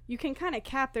 you can kind of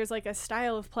cap, there's a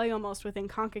style of play almost within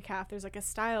CONCACAF. There's a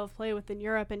style of play within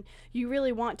Europe, and you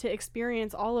really want to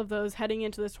experience all of those heading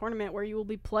into this tournament where you will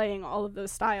be playing all of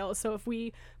those styles. So if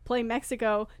we play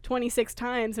Mexico 26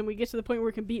 times and we get to the point where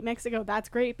we can beat Mexico, that's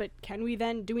great. But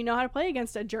do we know how to play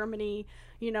against a Germany,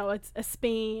 a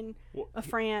Spain, a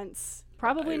France?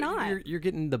 Probably not. You're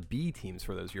getting the B teams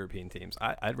for those European teams.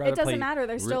 I'd rather. It doesn't matter.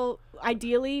 They're still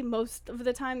ideally most of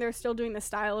the time they're still doing the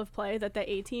style of play that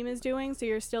the A team is doing. So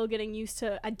you're still getting used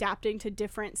to adapting to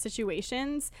different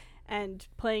situations and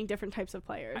playing different types of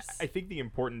players. I think the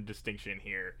important distinction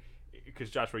here,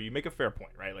 because Joshua, you make a fair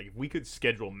point, right? If we could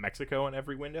schedule Mexico in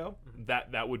every window,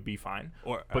 that would be fine.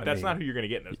 But that's not who you're going to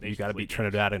get in those nations. You got to beat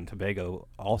Trinidad and Tobago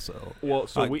also. Well,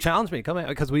 so challenge me, come in,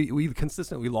 because we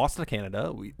lost to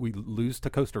Canada. We lose to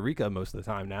Costa Rica most of the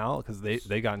time now because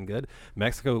they gotten good.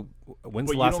 Mexico.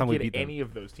 When's the last time we beat them? You don't get any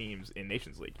of those teams in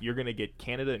Nations League. You're going to get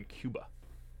Canada and Cuba.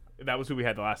 That was who we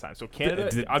had the last time. So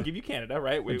Canada, I'll give you Canada,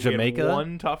 right? Jamaica we had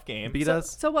one tough game. Beat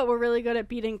us. So what? We're really good at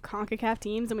beating CONCACAF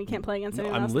teams, and we can't play against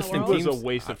anyone else in the world? It was a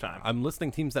waste of time. I'm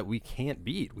listing teams that we can't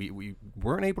beat. We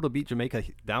weren't able to beat Jamaica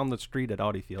down the street at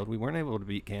Audi Field. We weren't able to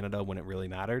beat Canada when it really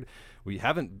mattered. We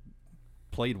haven't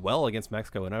played well against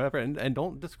Mexico and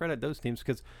don't discredit those teams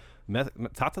because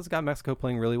Tata's got Mexico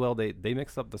playing really well. They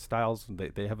mix up the styles.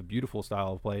 They have a beautiful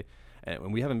style of play,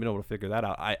 and we haven't been able to figure that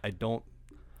out. I don't.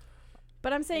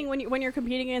 But I'm saying when you're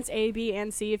competing against A, B,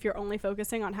 and C, if you're only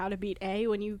focusing on how to beat A,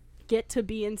 when you get to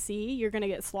B and C, you're going to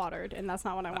get slaughtered, and that's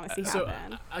not what I want to see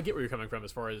happen. I get where you're coming from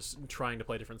as far as trying to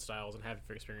play different styles and have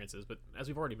different experiences, but as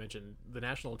we've already mentioned, the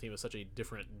national team is such a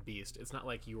different beast. It's not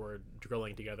like you are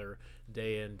drilling together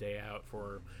day in, day out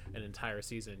for an entire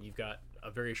season. You've got a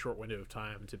very short window of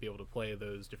time to be able to play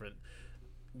those different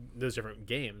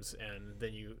games, and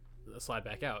then you slide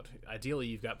back out. Ideally,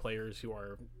 you've got players who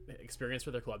are experienced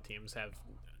with their club teams, have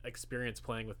experience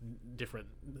playing with different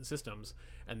systems,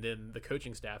 and then the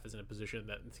coaching staff is in a position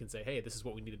that can say, hey, this is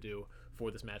what we need to do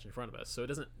for this match in front of us. So it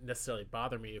doesn't necessarily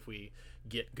bother me if we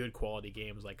get good quality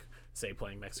games, like say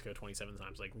playing Mexico 27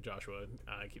 times like Joshua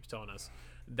keeps telling us.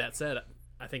 That said,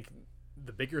 I think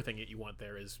the bigger thing that you want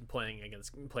there is playing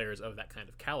against players of that kind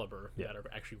of caliber that are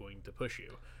actually going to push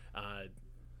you.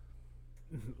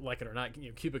 Like it or not,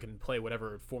 Cuba can play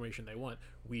whatever formation they want.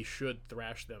 We should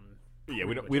thrash them. Yeah,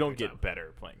 we don't get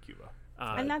better playing Cuba.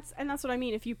 And that's what I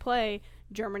mean. If you play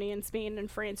Germany and Spain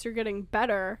and France, you're getting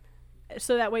better,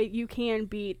 so that way you can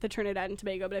beat the Trinidad and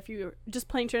Tobago. But if you're just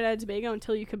playing Trinidad and Tobago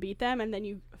until you can beat them, and then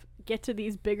you get to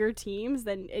these bigger teams,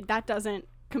 then that doesn't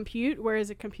compute, whereas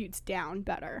it computes down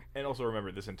better. And also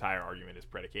remember, this entire argument is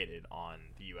predicated on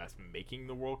the U.S. making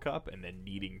the World Cup and then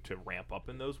needing to ramp up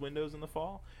in those windows in the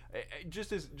fall.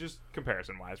 Just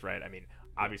comparison-wise, right? I mean,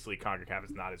 obviously CONCACAF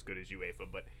is not as good as UEFA,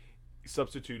 but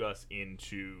substitute us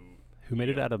into... Who made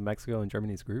it out of Mexico and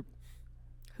Germany's group?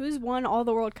 Who's won all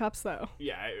the World Cups, though?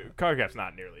 Yeah, CONCACAF's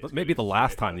not nearly as maybe the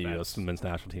last time the U.S. men's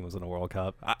national team was in a World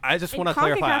Cup. I just want to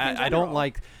clarify. I don't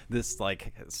like this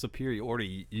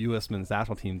superiority U.S. men's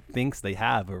national team thinks they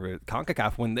have over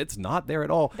CONCACAF when it's not there at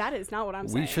all. That is not what I'm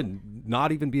saying. We should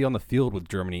not even be on the field with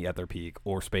Germany at their peak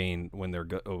or Spain when they're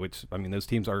which I mean those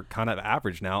teams are kind of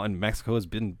average now, and Mexico has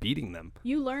been beating them.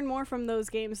 You learn more from those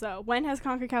games though. When has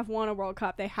CONCACAF won a World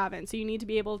Cup? They haven't. So you need to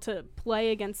be able to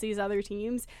play against these other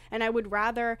teams, and I would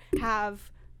rather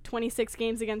have 26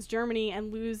 games against Germany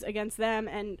and lose against them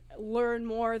and learn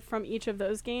more from each of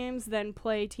those games than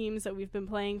play teams that we've been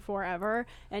playing forever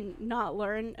and not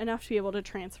learn enough to be able to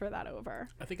transfer that over.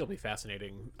 I think it'll be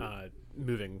fascinating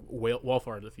moving well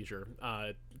far into the future.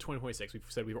 2026, we've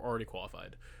said we've already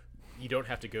qualified. You don't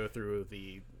have to go through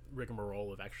the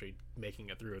rigmarole of actually making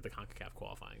it through the CONCACAF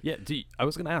qualifying. Yeah, I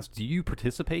was going to ask, do you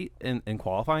participate in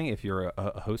qualifying if you're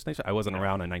a host nation? I wasn't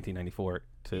around in 1994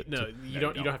 you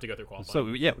don't have to go through qualifying.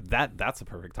 So yeah, that's a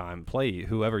perfect time. Play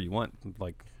whoever you want.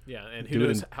 Like, yeah, and who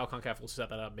knows how CONCACAF will set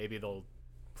that up? Maybe they'll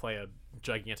play a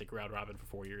gigantic round robin for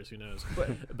 4 years. Who knows?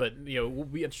 But it will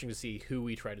be interesting to see who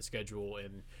we try to schedule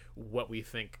and what we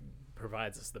think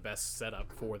provides us the best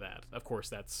setup for that. Of course,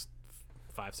 that's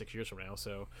 5-6 years from now,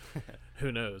 so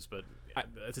who knows? But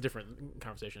it's a different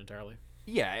conversation entirely.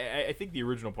 Yeah, I think the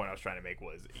original point I was trying to make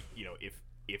was,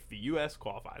 if the U.S.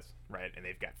 qualifies, right, and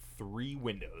they've got 3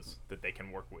 windows that they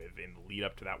can work with in the lead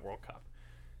up to that World Cup,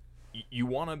 you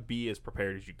want to be as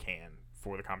prepared as you can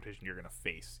for the competition you're going to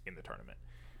face in the tournament.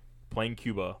 Playing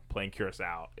Cuba, playing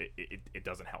Curacao, it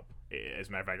doesn't help. As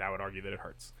a matter of fact, I would argue that it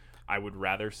hurts. I would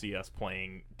rather see us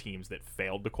playing teams that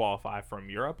failed to qualify from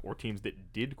Europe or teams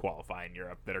that did qualify in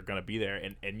Europe that are going to be there.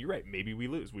 And you're right, maybe we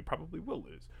lose. We probably will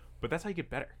lose. But that's how you get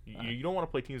better. You don't want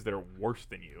to play teams that are worse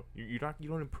than you. You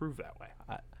don't improve that way.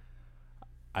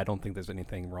 I don't think there's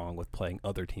anything wrong with playing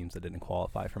other teams that didn't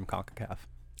qualify from CONCACAF.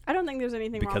 I don't think there's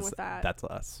anything wrong with that. That's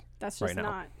us. That's just right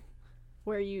not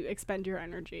where you expend your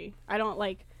energy.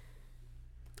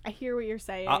 I hear what you're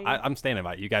saying. I'm standing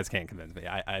by it. You guys can't convince me.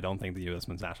 I don't think the U.S.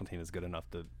 men's national team is good enough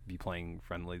to be playing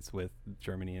friendlies with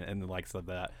Germany and the likes of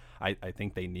that. I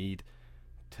think they need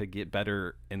to get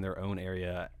better in their own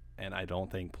area, and I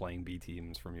don't think playing B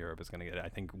teams from Europe is going to get it. I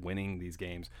think winning these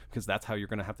games, because that's how you're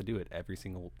going to have to do it every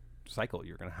single cycle.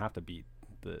 You're going to have to beat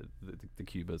the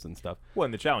Cubas and stuff. Well,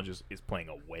 and the challenge is playing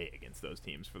away against those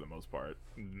teams for the most part,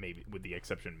 maybe with the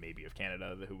exception maybe of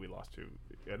Canada, who we lost to.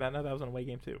 That was an away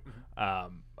game too.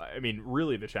 Mm-hmm. I mean,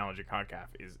 really, the challenge at CONCACAF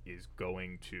is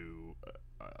going to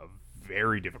a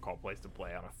very difficult place to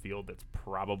play on a field that's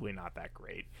probably not that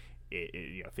great.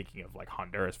 Thinking of like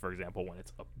Honduras, for example, when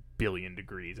it's 1 billion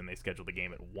degrees and they schedule the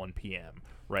game at 1 p.m.,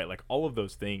 right? Like all of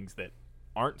those things that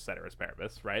aren't ceteris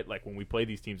paribus, right? Like when we play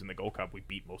these teams in the Gold Cup, we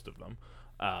beat most of them.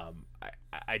 I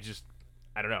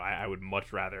don't know. I would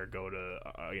much rather go to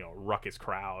a ruckus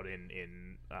crowd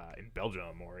in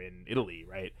Belgium or in Italy,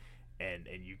 right? And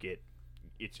you get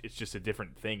it's just a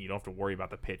different thing. You don't have to worry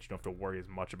about the pitch. You don't have to worry as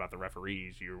much about the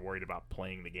referees. You're worried about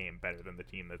playing the game better than the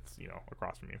team that's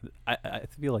across from you. I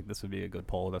feel like this would be a good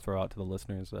poll to throw out to the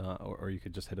listeners, or you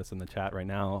could just hit us in the chat right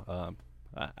now.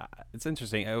 It's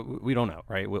interesting. We don't know,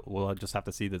 right? We'll just have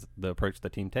to see the approach the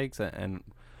team takes and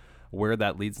where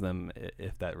that leads them,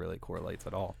 if that really correlates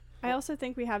at all. I also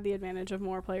think we have the advantage of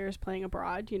more players playing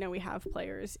abroad. We have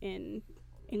players in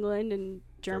England and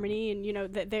Germany,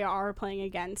 and that they are playing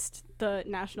against the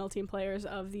national team players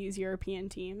of these European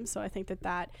teams. So I think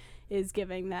that is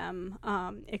giving them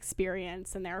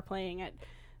experience, and they're playing at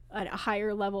a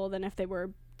higher level than if they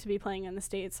were to be playing in the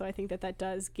States. So I think that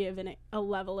does give a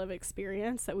level of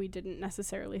experience that we didn't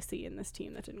necessarily see in this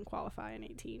team that didn't qualify in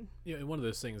 18. And one of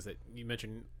those things that you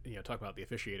mentioned, talk about the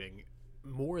officiating,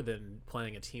 more than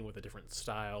playing a team with a different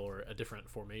style or a different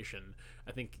formation,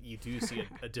 I think you do see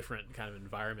a different kind of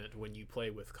environment when you play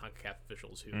with CONCACAF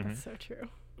officials who That's so true.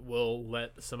 will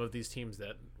let some of these teams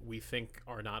that we think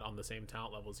are not on the same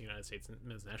talent level as the United States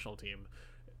men's national team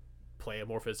play a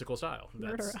more physical style.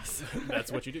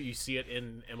 That's what you do. You see it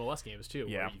in MLS games too,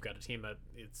 where you've got a team that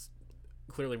it's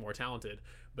clearly more talented,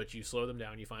 but you slow them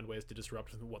down. You find ways to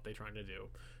disrupt what they're trying to do.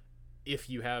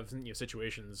 If you have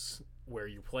situations where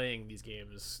you're playing these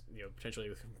games, potentially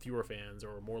with fewer fans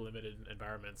or more limited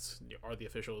environments, are the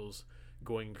officials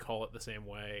going to call it the same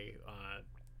way?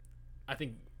 I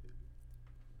think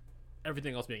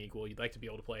everything else being equal, you'd like to be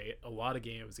able to play a lot of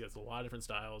games against a lot of different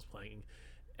styles, playing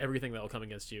everything that will come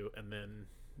against you, and then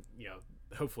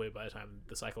hopefully by the time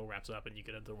the cycle wraps up and you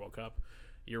get into the World Cup,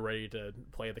 you're ready to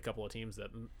play the couple of teams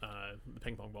that the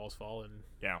ping pong balls fall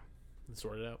and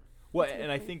sort it out. Well,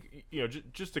 and I think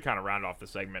just to kind of round off the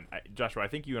segment, Joshua, I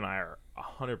think you and I are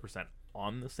 100%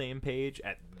 on the same page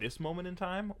at this moment in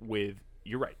time.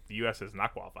 You're right, the U.S. has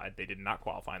not qualified. They did not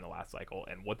qualify in the last cycle,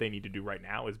 and what they need to do right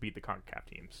now is beat the CONCACAF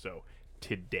teams. So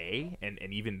today and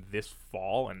even this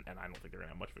fall, and I don't think they're going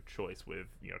to have much of a choice with,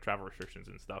 travel restrictions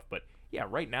and stuff. But yeah,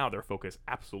 right now their focus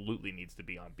absolutely needs to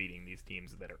be on beating these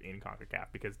teams that are in CONCACAF,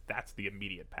 because that's the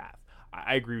immediate path.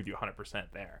 I agree with you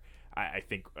 100% there. I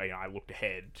think I looked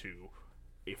ahead to,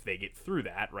 if they get through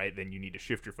that, right, then you need to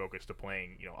shift your focus to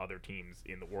playing, other teams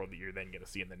in the world that you're then going to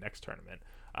see in the next tournament.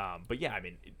 But yeah, I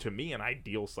mean, to me, an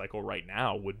ideal cycle right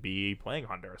now would be playing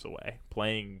Honduras away,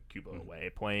 playing Cuba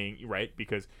away, right,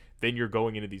 because then you're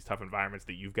going into these tough environments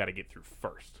that you've got to get through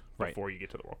first before you get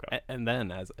to the World Cup. And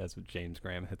then, as James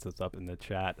Graham hits us up in the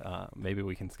chat, maybe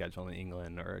we can schedule in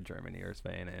England or Germany or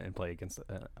Spain and play against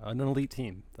an elite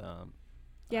team.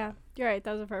 Yeah, you're right.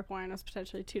 That was a fair point. It was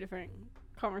potentially two different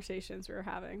conversations we were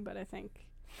having, but I think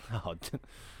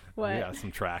what? Yeah,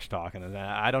 some trash talking.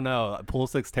 I don't know.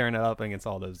 Pulisic's tearing it up against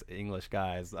all those English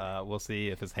guys. We'll see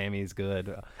if his hammy's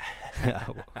good.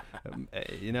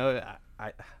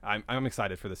 I'm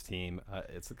excited for this team.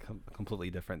 It's completely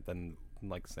different than,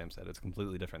 like Sam said, it's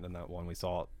completely different than that one we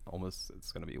saw almost.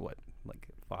 It's going to be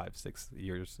 5-6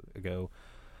 years ago.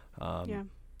 Yeah.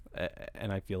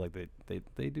 And I feel like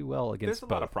they do well against. There's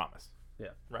a lot of promise. Yeah.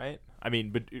 Right? I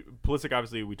mean, but Pulisic,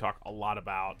 obviously, we talk a lot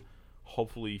about.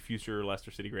 Hopefully, future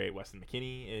Leicester City great Weston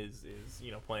McKennie is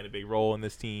playing a big role in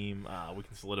this team. We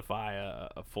can solidify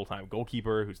a full-time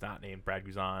goalkeeper who's not named Brad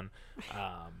Guzan.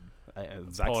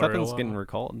 Zach Steffen's getting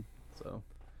recalled, so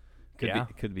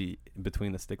could be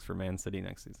between the sticks for Man City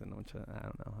next season, which I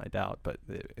don't know. I doubt, but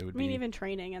it would be. I mean, even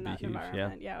training in that huge,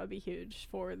 environment, it would be huge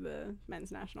for the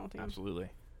men's national team. Absolutely.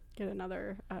 Get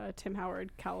another Tim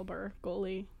Howard caliber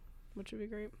goalie, which would be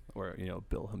great. Or,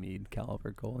 Bill Hamid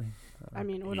caliber goalie. I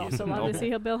mean, would also love to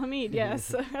see a Bill Hamid,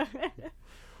 yes.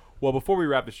 Well, before we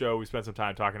wrap the show, we spent some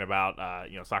time talking about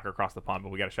soccer across the pond, but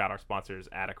we got to shout our sponsors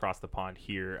at Across the Pond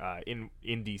here in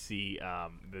DC.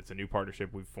 It's a new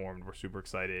partnership we've formed. We're super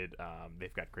excited.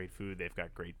 They've got great food, they've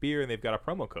got great beer, and they've got a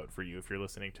promo code for you. If you're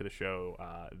listening to the show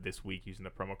this week using the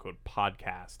promo code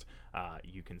podcast,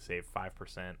 you can save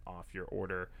 5% off your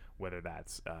order, whether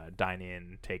that's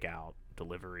dine-in, takeout,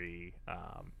 delivery,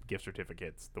 gift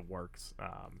certificates, the works.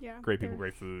 Great people,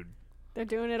 great food. They're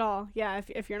doing it all. Yeah,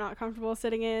 if you're not comfortable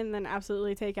sitting in, then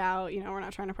absolutely take out. We're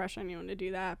not trying to pressure anyone to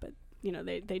do that, but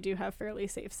they do have fairly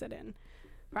safe sit-in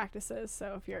practices.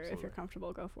 So if you're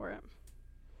comfortable, go for it.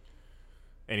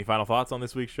 Any final thoughts on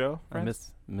this week's show? I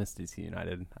miss DC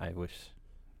United. I wish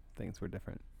things were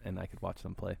different and I could watch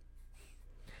them play.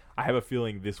 I have a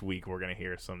feeling this week we're going to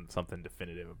hear something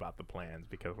definitive about the plans,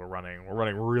 because we're running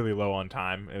really low on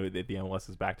time at the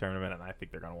MLS's back tournament, and I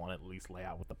think they're going to want to at least lay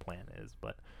out what the plan is,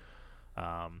 but.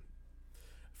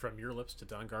 From your lips to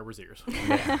Don Garber's ears.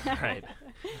 Yeah, right.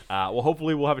 Well,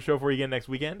 hopefully we'll have a show for you again next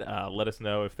weekend. Let us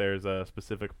know if there's a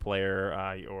specific player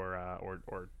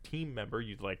or team member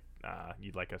you'd like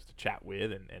us to chat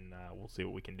with, and we'll see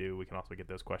what we can do. We can also get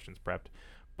those questions prepped.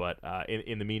 But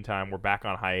in the meantime, we're back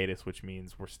on hiatus, which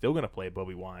means we're still going to play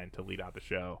Bobby Wine to lead out the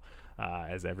show,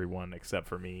 as everyone except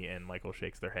for me and Michael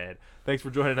shakes their head. Thanks for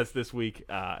joining us this week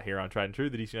here on Tried and True,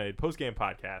 the DC United postgame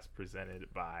podcast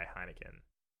presented by Heineken.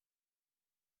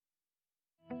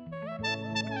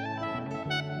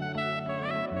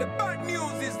 The bad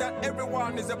news is that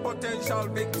everyone is a potential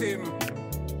victim,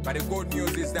 but the good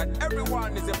news is that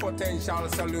everyone is a potential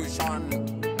solution.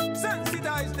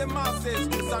 Sensitize the masses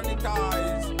to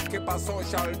sanitize, keep a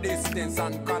social distance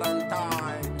and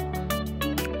quarantine.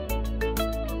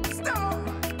 Stop!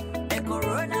 The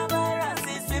coronavirus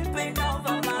is sweeping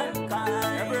over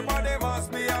mankind. Everybody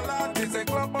must be alert. It's a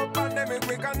global pandemic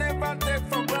we can never take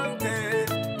for granted.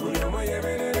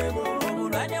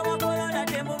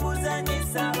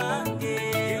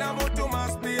 Kila mtu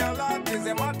must be alert. It's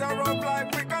a matter of life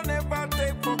we can never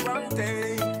take for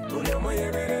granted.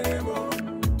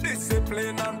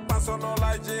 Discipline and personal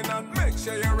hygiene, and make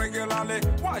sure you regularly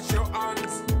wash your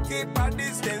hands. Keep a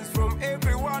distance from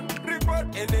everyone. Report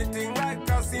anything like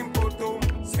a symptom.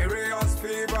 Serious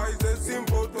fever is a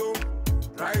symptom.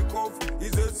 Dry cough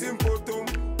is a symptom.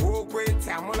 Walkway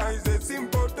tamula is a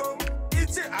symptom.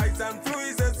 Itchy eyes and flu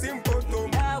is a